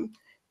become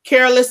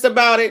careless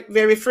about it,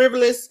 very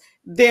frivolous,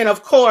 then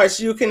of course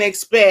you can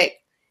expect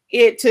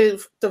it to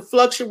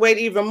fluctuate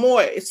even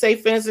more. Say,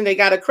 for instance, they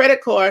got a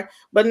credit card,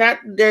 but not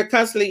they're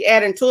constantly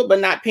adding to it, but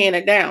not paying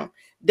it down.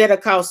 That'll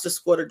cause the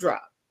score to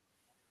drop.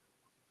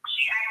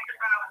 She asked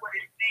about what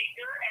is stay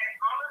good as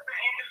long as the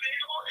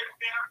individual is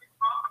being a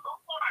responsible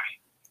party.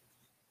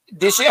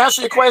 Did she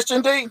answer your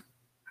question, D?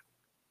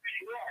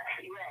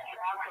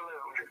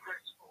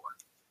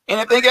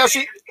 Anything else?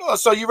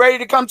 So you ready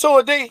to come to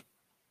it, D?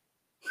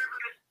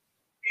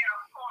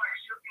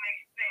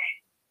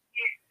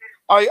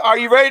 Are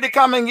you ready to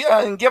come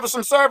and give us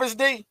some service,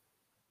 D? No, I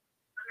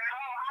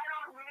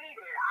don't need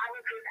it. I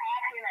was just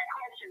asking that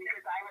question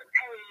because I was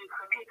paid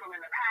for people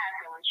in the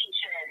past, and when she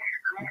said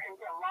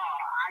Lexington Law,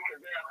 I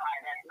could verify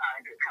that's not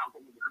a good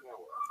company to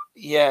deal with.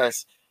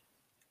 Yes.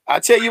 I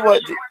tell you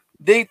what,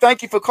 D,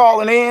 thank you for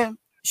calling in.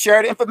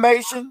 Share the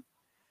information.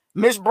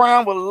 Miss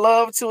Brown would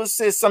love to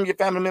assist some of your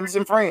family members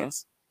and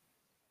friends.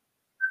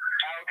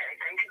 Okay,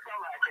 thank you so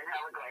much, and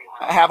have a great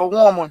one. Have a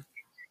warm one.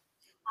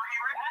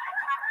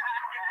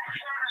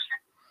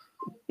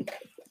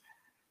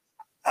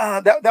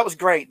 That was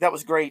great. That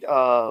was great,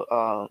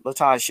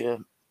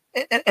 Latasha.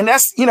 And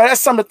that's, you know,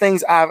 that's some of the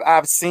things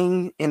I've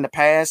seen in the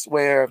past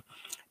where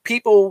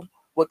people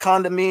would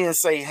come to me and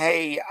say,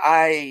 hey,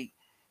 I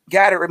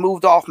got it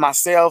removed off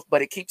myself,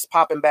 but it keeps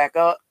popping back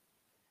up.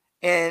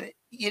 And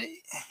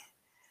it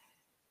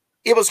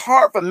was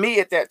hard for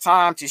me at that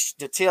time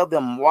to tell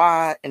them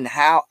why and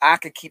how I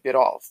could keep it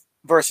off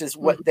versus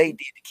what they did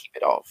to keep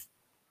it off.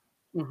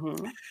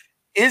 Mm-hmm.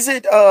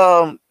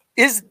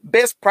 Is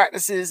best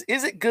practices,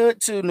 is it good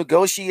to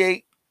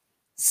negotiate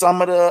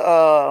some of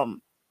the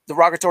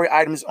derogatory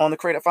items on the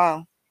credit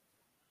file?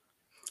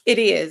 It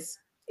is.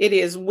 It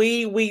is.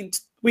 We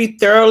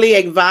thoroughly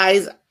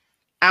advise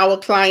our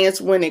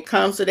clients when it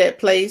comes to that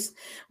place,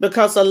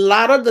 because a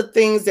lot of the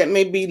things that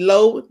may be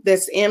low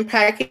that's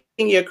impacting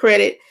your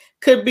credit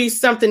could be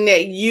something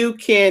that you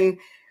can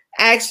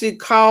actually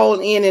call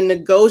in and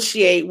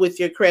negotiate with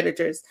your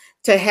creditors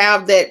to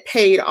have that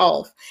paid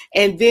off,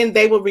 and then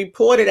they will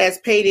report it as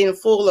paid in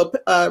full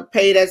or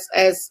paid as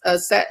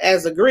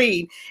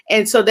agreed.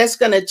 And so that's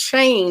going to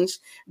change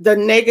the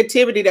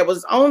negativity that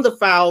was on the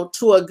file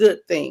to a good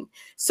thing.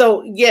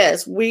 So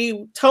yes,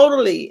 we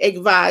totally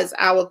advise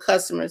our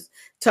customers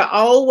to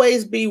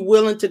always be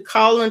willing to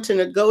call and to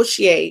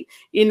negotiate,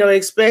 you know,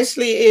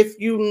 especially if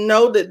you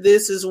know that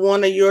this is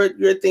one of your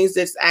things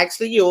that's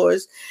actually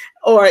yours,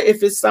 or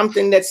if it's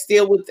something that's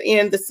still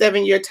within the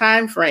 7-year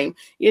time frame.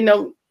 You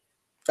know,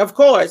 of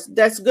course,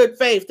 that's good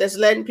faith. That's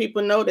letting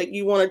people know that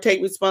you want to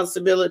take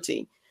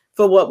responsibility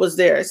for what was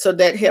there. So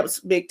that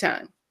helps big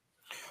time.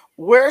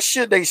 Where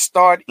should they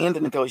start in the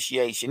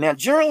negotiation? Now,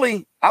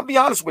 generally, I'll be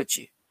honest with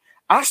you,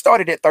 I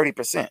started at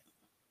 30%.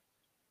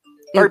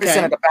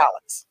 30% of the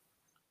balance.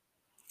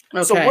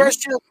 Okay. So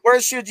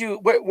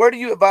where do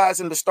you advise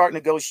them to start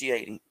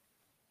negotiating?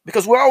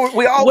 Because we all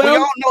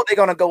know they're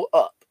going to go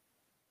up.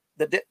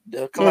 The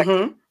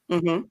collector. Mm-hmm,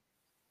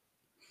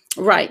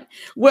 mm-hmm. Right.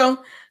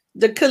 Well,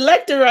 the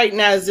collector right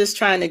now is just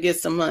trying to get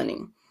some money.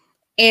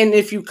 And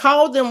if you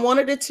call them, one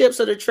of the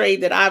tips of the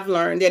trade that I've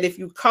learned, that if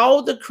you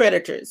call the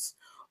creditors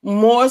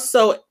more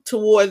so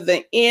toward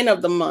the end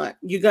of the month,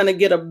 you're going to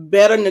get a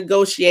better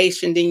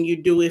negotiation than you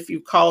do if you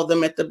call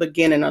them at the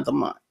beginning of the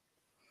month.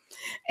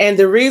 And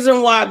the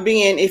reason why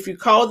being, if you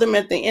call them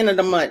at the end of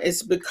the month,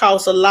 is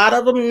because a lot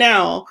of them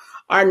now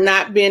are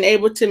not being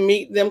able to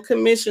meet them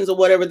commissions or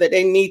whatever that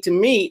they need to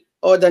meet,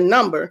 or the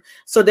number.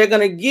 So they're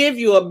going to give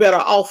you a better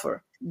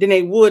offer than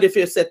they would if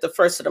it's at the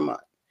first of the month.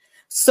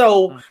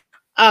 So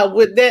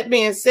with that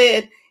being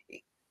said,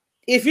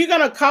 if you're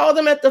going to call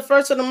them at the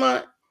first of the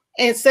month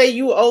and say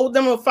you owe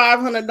them a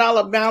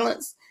 $500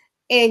 balance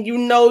and you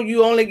know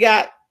you only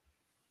got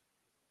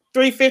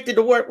 $350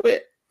 to work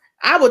with,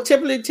 I would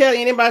typically tell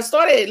anybody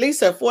start at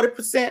least at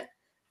 40%,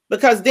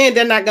 because then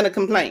they're not going to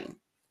complain.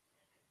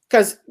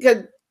 Because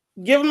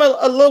give them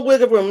a little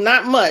wiggle room,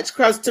 not much,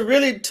 because to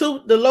really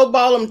the low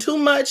ball them too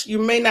much, you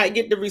may not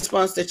get the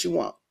response that you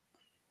want.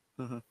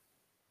 Mm-hmm.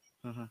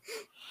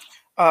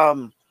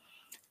 Mm-hmm.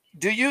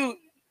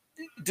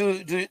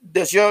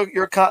 Does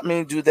your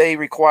company, do they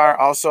require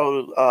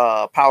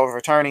also power of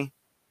attorney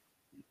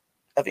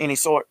of any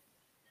sort?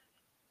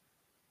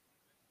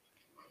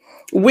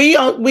 We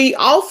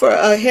offer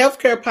a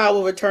healthcare power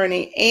of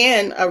attorney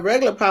and a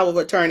regular power of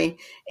attorney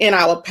in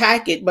our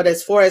packet, but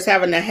as far as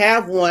having to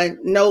have one,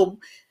 no,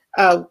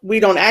 we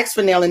don't ask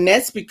for nail, and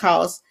that's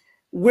because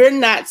we're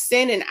not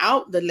sending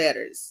out the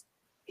letters.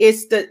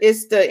 It's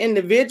the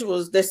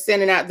individuals that's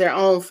sending out their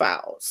own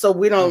files, so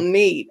we don't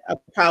need a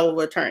power of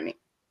attorney.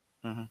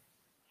 Mm-hmm.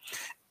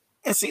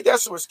 And see,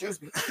 that's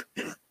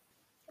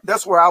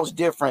where I was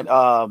different.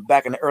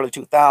 Back in the early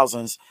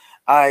 2000s,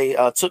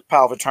 I took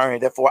power of attorney.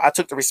 Therefore, I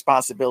took the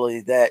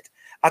responsibility that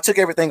I took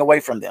everything away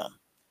from them.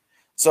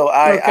 So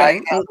I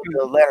Okay. handled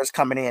the letters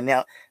coming in.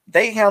 Now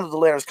they handle the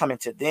letters coming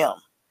to them,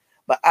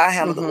 but I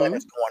handle the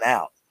letters going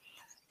out.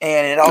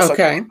 And it also gives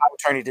me Okay. an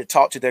opportunity to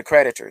talk to their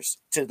creditors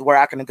to where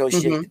I can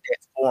negotiate Mm-hmm. the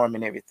debt for them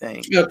and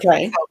everything.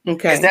 Okay. So is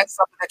Okay. that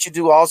something that you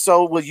do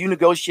also? Will you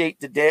negotiate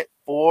the debt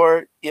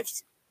for if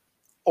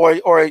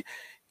or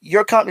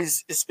your company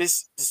is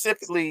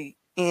specifically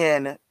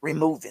in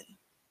removing?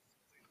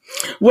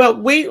 Well,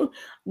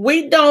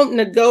 we don't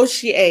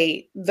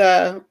negotiate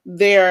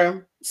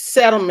their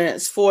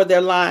settlements for their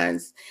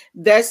lines.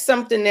 That's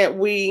something that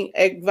we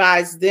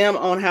advise them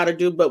on how to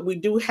do, but we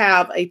do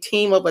have a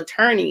team of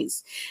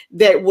attorneys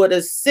that would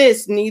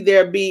assist, need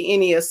there be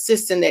any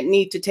assistance that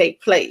need to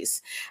take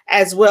place,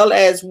 as well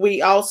as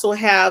we also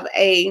have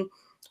a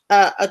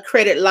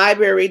credit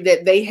library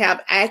that they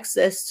have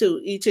access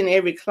to, each and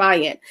every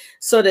client,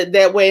 so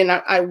that way, and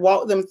I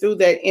walk them through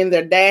that in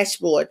their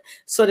dashboard,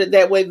 so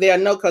that way they'll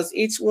know, because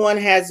each one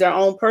has their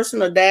own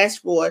personal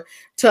dashboard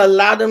to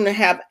allow them to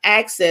have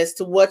access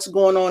to what's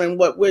going on and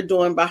what we're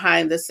doing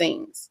behind the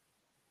scenes.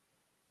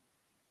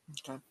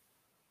 Okay.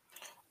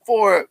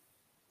 For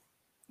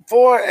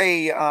for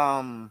a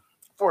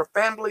for a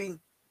family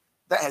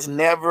that has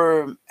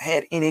never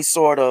had any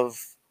sort of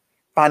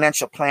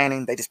financial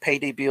planning, they just pay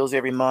their bills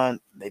every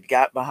month. They've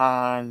got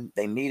behind.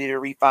 They needed a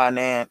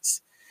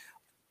refinance.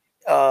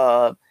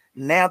 Uh,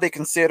 Now they're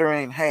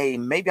considering, hey,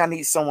 maybe I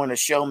need someone to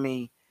show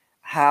me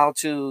how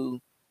to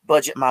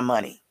budget my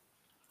money.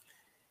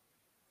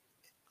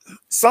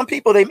 Some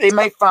people they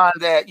may find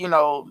that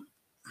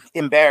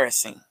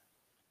embarrassing.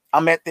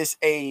 I'm at this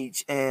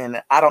age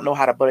and I don't know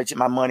how to budget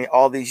my money.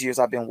 All these years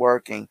I've been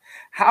working.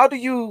 How do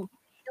you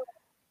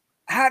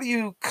how do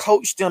you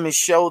coach them and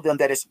show them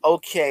that it's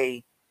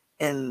okay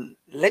and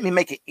let me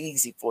make it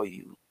easy for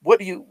you?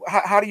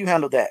 How do you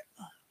handle that?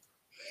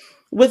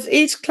 With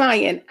each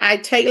client, I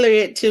tailor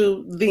it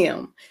to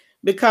them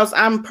because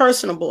I'm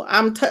personable,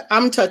 I'm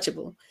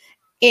touchable,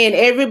 and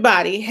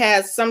everybody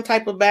has some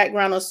type of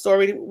background or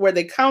story where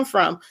they come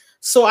from.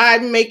 So I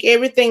make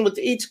everything with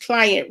each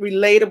client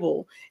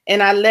relatable,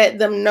 and I let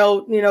them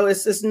know,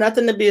 it's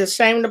nothing to be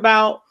ashamed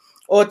about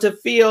or to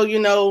feel,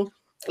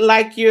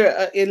 like you're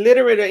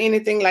illiterate or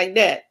anything like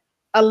that.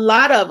 A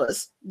lot of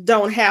us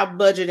don't have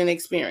budgeting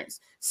experience.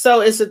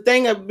 So it's a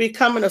thing of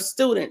becoming a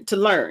student to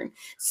learn.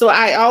 So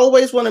I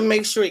always want to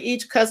make sure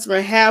each customer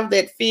have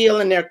that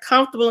feel and they're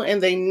comfortable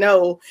and they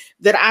know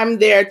that I'm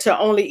there to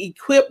only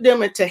equip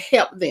them and to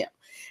help them.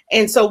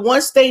 And so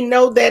once they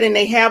know that and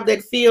they have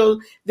that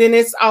feel, then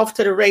it's off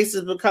to the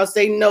races, because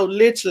they know,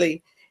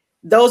 literally,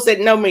 those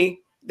that know me,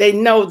 they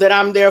know that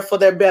I'm there for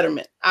their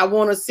betterment. I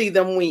want to see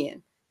them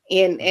win.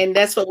 And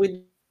that's what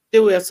we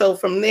do. And so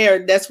from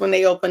there, that's when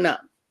they open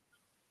up.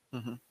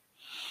 Mhm.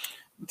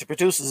 The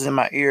producers in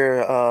my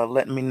ear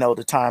letting me know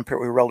the time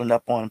period. We're rolling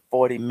up on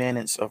 40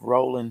 minutes of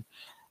rolling.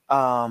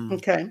 Um,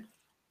 Okay.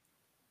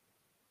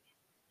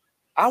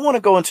 I want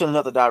to go into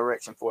another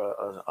direction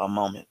for a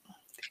moment.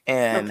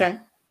 And Okay.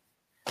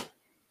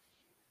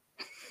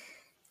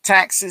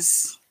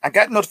 taxes. I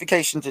got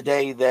notification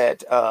today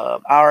that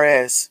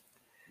IRS,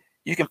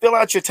 you can fill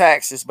out your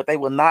taxes, but they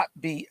will not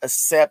be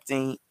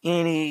accepting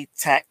anyone's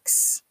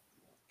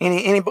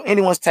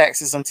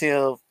taxes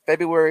until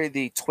February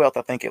the 12th,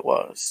 I think it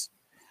was.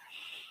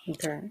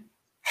 Okay.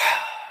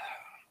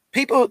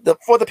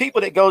 For the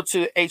people that go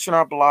to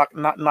H&R Block,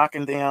 not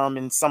knocking them,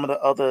 and some of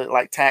the other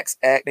like Tax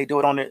Act, they do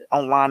it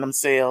online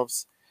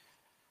themselves.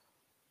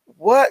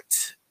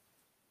 What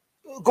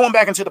Going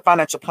back into the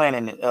financial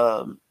planning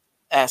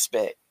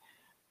aspect,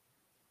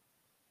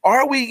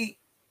 are we?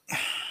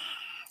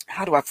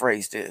 How do I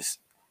phrase this?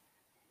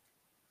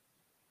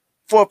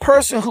 For a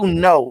person who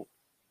know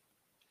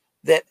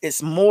that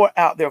it's more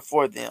out there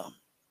for them,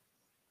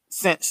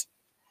 since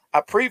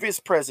our previous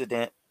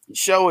president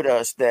showed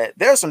us that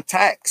there's some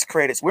tax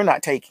credits we're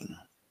not taking,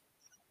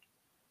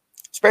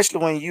 especially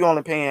when you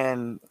only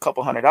paying a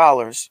couple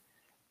 $100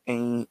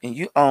 and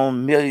you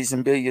own millions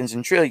and billions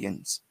and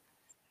trillions,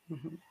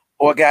 Mhm.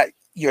 or got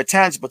your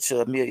tangible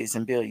to millions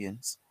and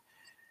billions.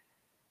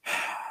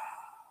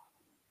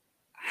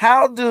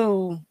 How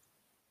do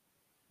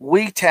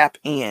we tap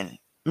in?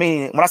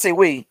 Meaning, when I say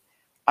we,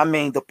 I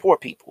mean the poor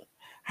people.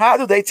 How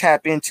do they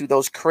tap into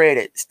those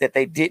credits that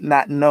they did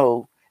not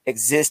know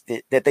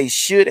existed, that they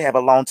should have a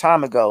long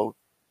time ago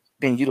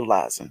been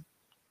utilizing?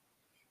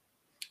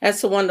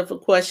 That's a wonderful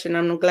question.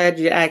 I'm glad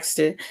you asked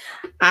it.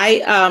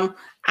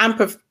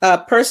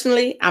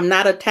 Personally, I'm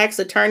not a tax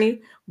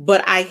attorney,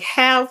 but I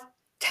have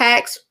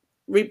tax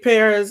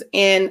repairers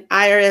and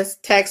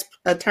IRS tax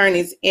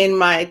attorneys in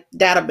my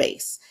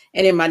database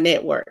and in my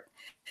network.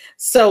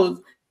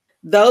 So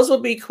those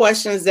would be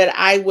questions that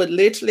I would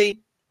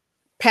literally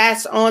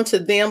pass on to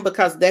them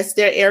because that's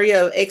their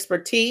area of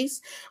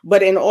expertise.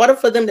 But in order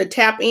for them to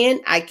tap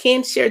in, I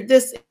can share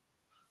this,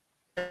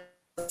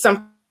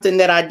 something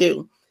that I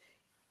do.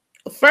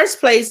 First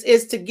place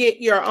is to get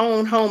your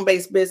own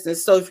home-based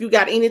business. So if you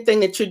got anything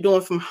that you're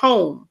doing from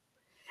home,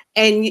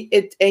 and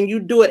you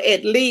do it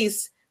at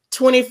least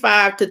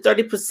 25 to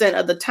 30%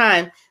 of the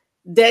time,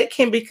 that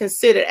can be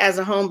considered as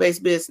a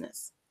home-based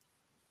business.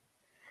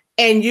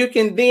 And you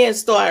can then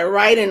start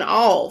writing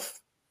off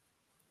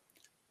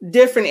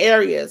different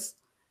areas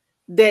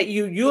that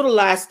you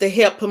utilize to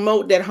help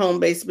promote that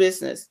home-based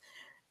business.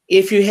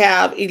 If you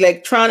have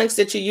electronics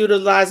that you're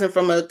utilizing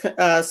from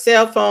a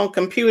cell phone,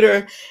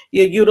 computer,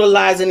 you're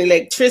utilizing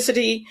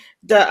electricity.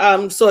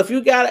 So if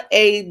you got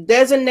a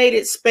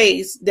designated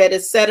space that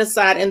is set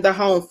aside in the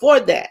home for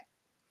that,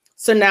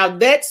 so now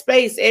that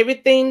space,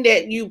 everything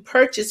that you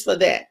purchase for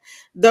that,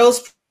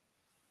 those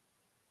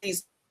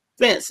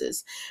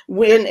expenses,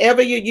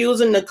 whenever you're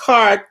using the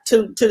card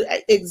to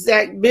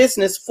exact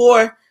business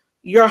for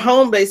your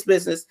home-based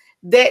business,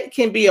 that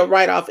can be a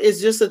write-off.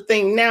 It's just a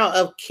thing now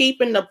of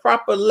keeping the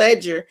proper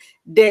ledger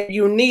that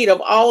you need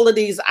of all of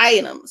these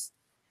items,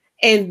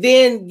 and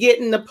then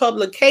getting the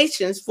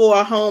publications for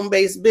a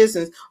home-based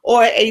business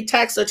or a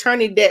tax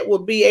attorney that will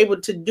be able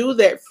to do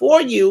that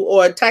for you,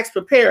 or a tax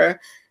preparer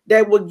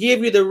that will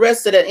give you the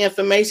rest of the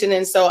information.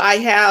 And so I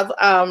have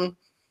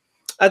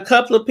a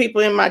couple of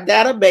people in my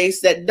database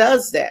that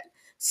does that.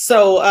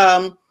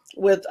 So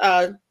with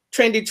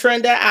Trendy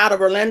Trenda out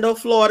of Orlando,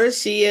 Florida,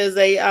 she is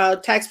a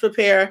tax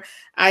preparer.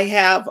 I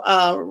have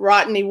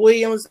Rodney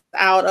Williams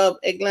out of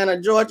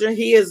Atlanta, Georgia.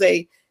 He is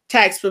a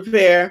tax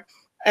preparer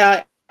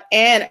and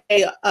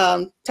a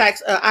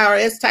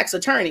IRS tax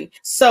attorney.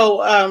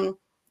 So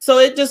so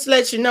it just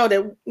lets you know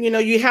that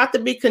you have to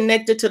be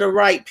connected to the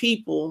right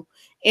people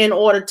in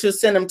order to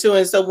send them to.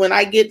 And so when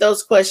I get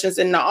those questions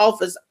in the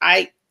office,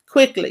 I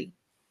quickly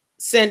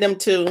send them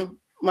to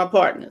my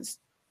partners.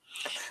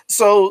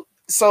 So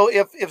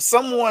if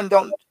someone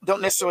don't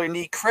necessarily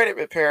need credit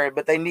repair,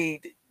 but they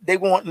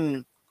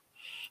want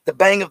the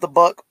bang of the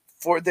buck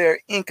for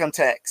their income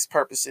tax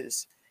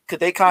purposes,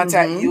 could they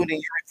contact you and then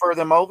you refer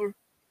them over?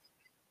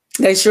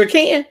 They sure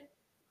can.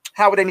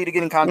 How would they need to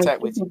get in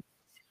contact with you?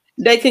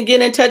 They can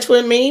get in touch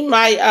with me.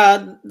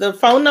 My the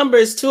phone number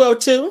is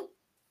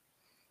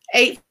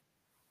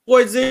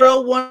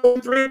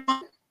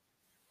 202-840-1131.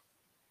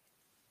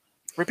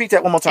 Repeat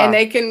that one more time. And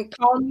they can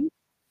call me.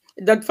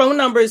 The phone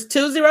number is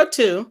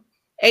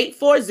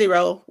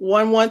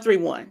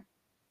 202-840-1131.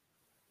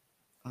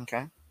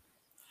 Okay.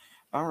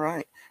 All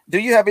right. Do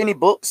you have any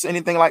books,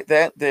 anything like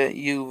that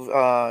you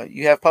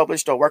have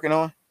published or working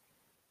on?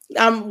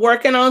 I'm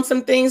working on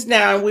some things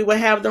now, and we will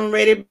have them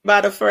ready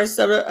by the first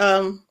of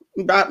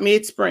about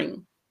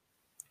mid-spring.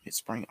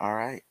 Mid-spring. All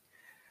right.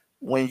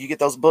 When you get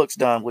those books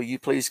done, will you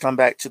please come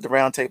back to the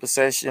roundtable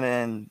session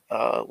and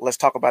let's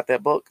talk about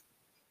that book?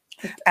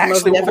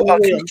 Actually, can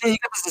you give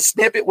us a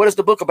snippet? What is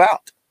the book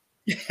about?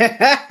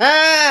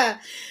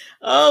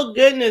 Oh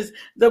goodness,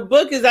 the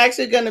book is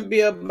actually going to be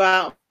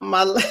about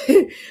my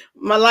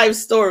life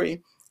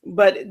story,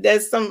 but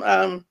there's some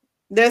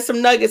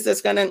nuggets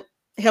that's going to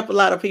help a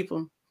lot of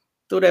people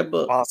through that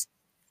book.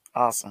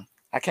 Awesome.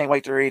 I can't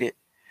wait to read it.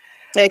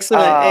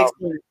 Excellent.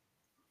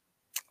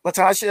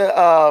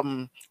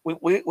 Latasha,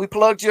 we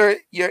plugged your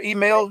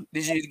email.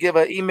 Did you give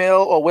an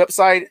email or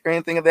website or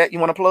anything of that you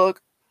want to plug?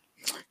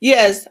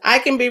 Yes, I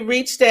can be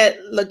reached at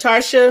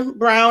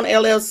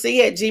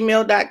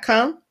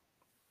LatashaBrownLLC@gmail.com.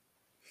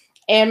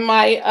 And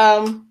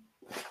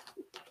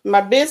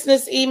my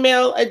business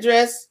email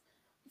address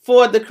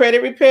for the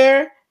credit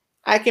repair,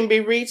 I can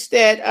be reached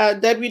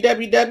at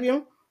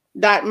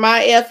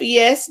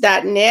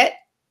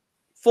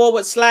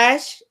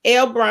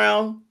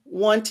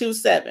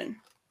www.myfes.net/LBrown127.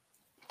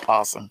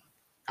 Awesome.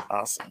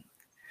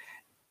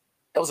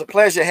 It was a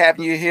pleasure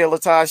having you here,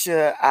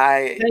 Latasha.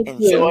 I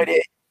enjoyed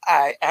it.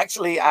 I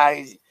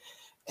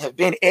have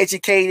been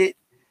educated.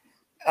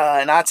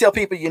 And I tell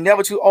people you're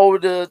never too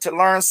old to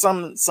learn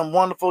some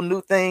wonderful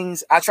new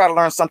things. I try to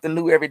learn something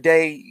new every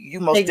day.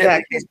 You most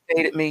definitely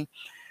educated me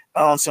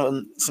on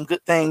some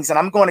good things. And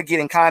I'm going to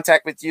get in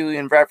contact with you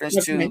in reference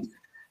to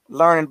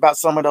learning about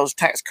some of those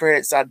tax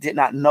credits I did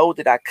not know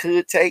that I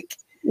could take.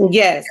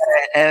 Yes.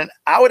 And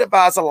I would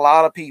advise a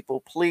lot of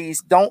people,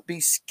 please don't be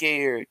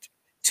scared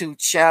to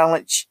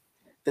challenge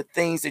the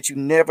things that you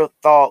never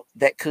thought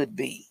that could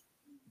be.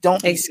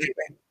 Don't be scared.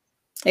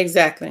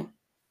 Exactly.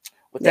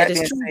 With that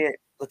being said,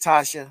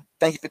 Latasha,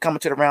 thank you for coming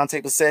to the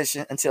roundtable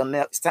session. Until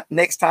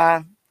next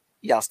time,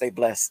 y'all stay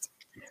blessed.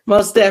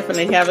 Most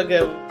definitely. Have a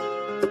good one.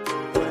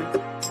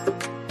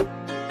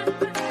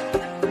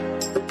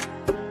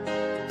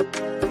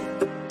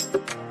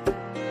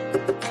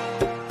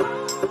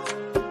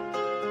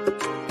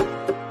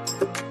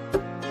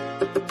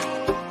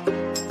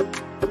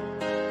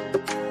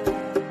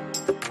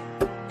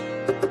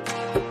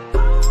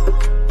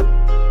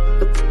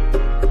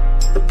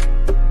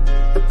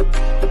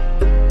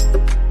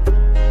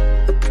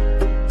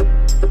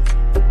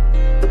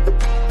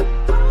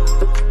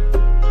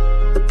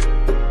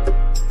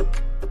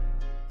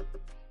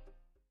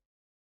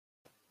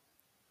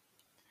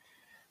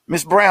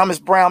 Miss Brown.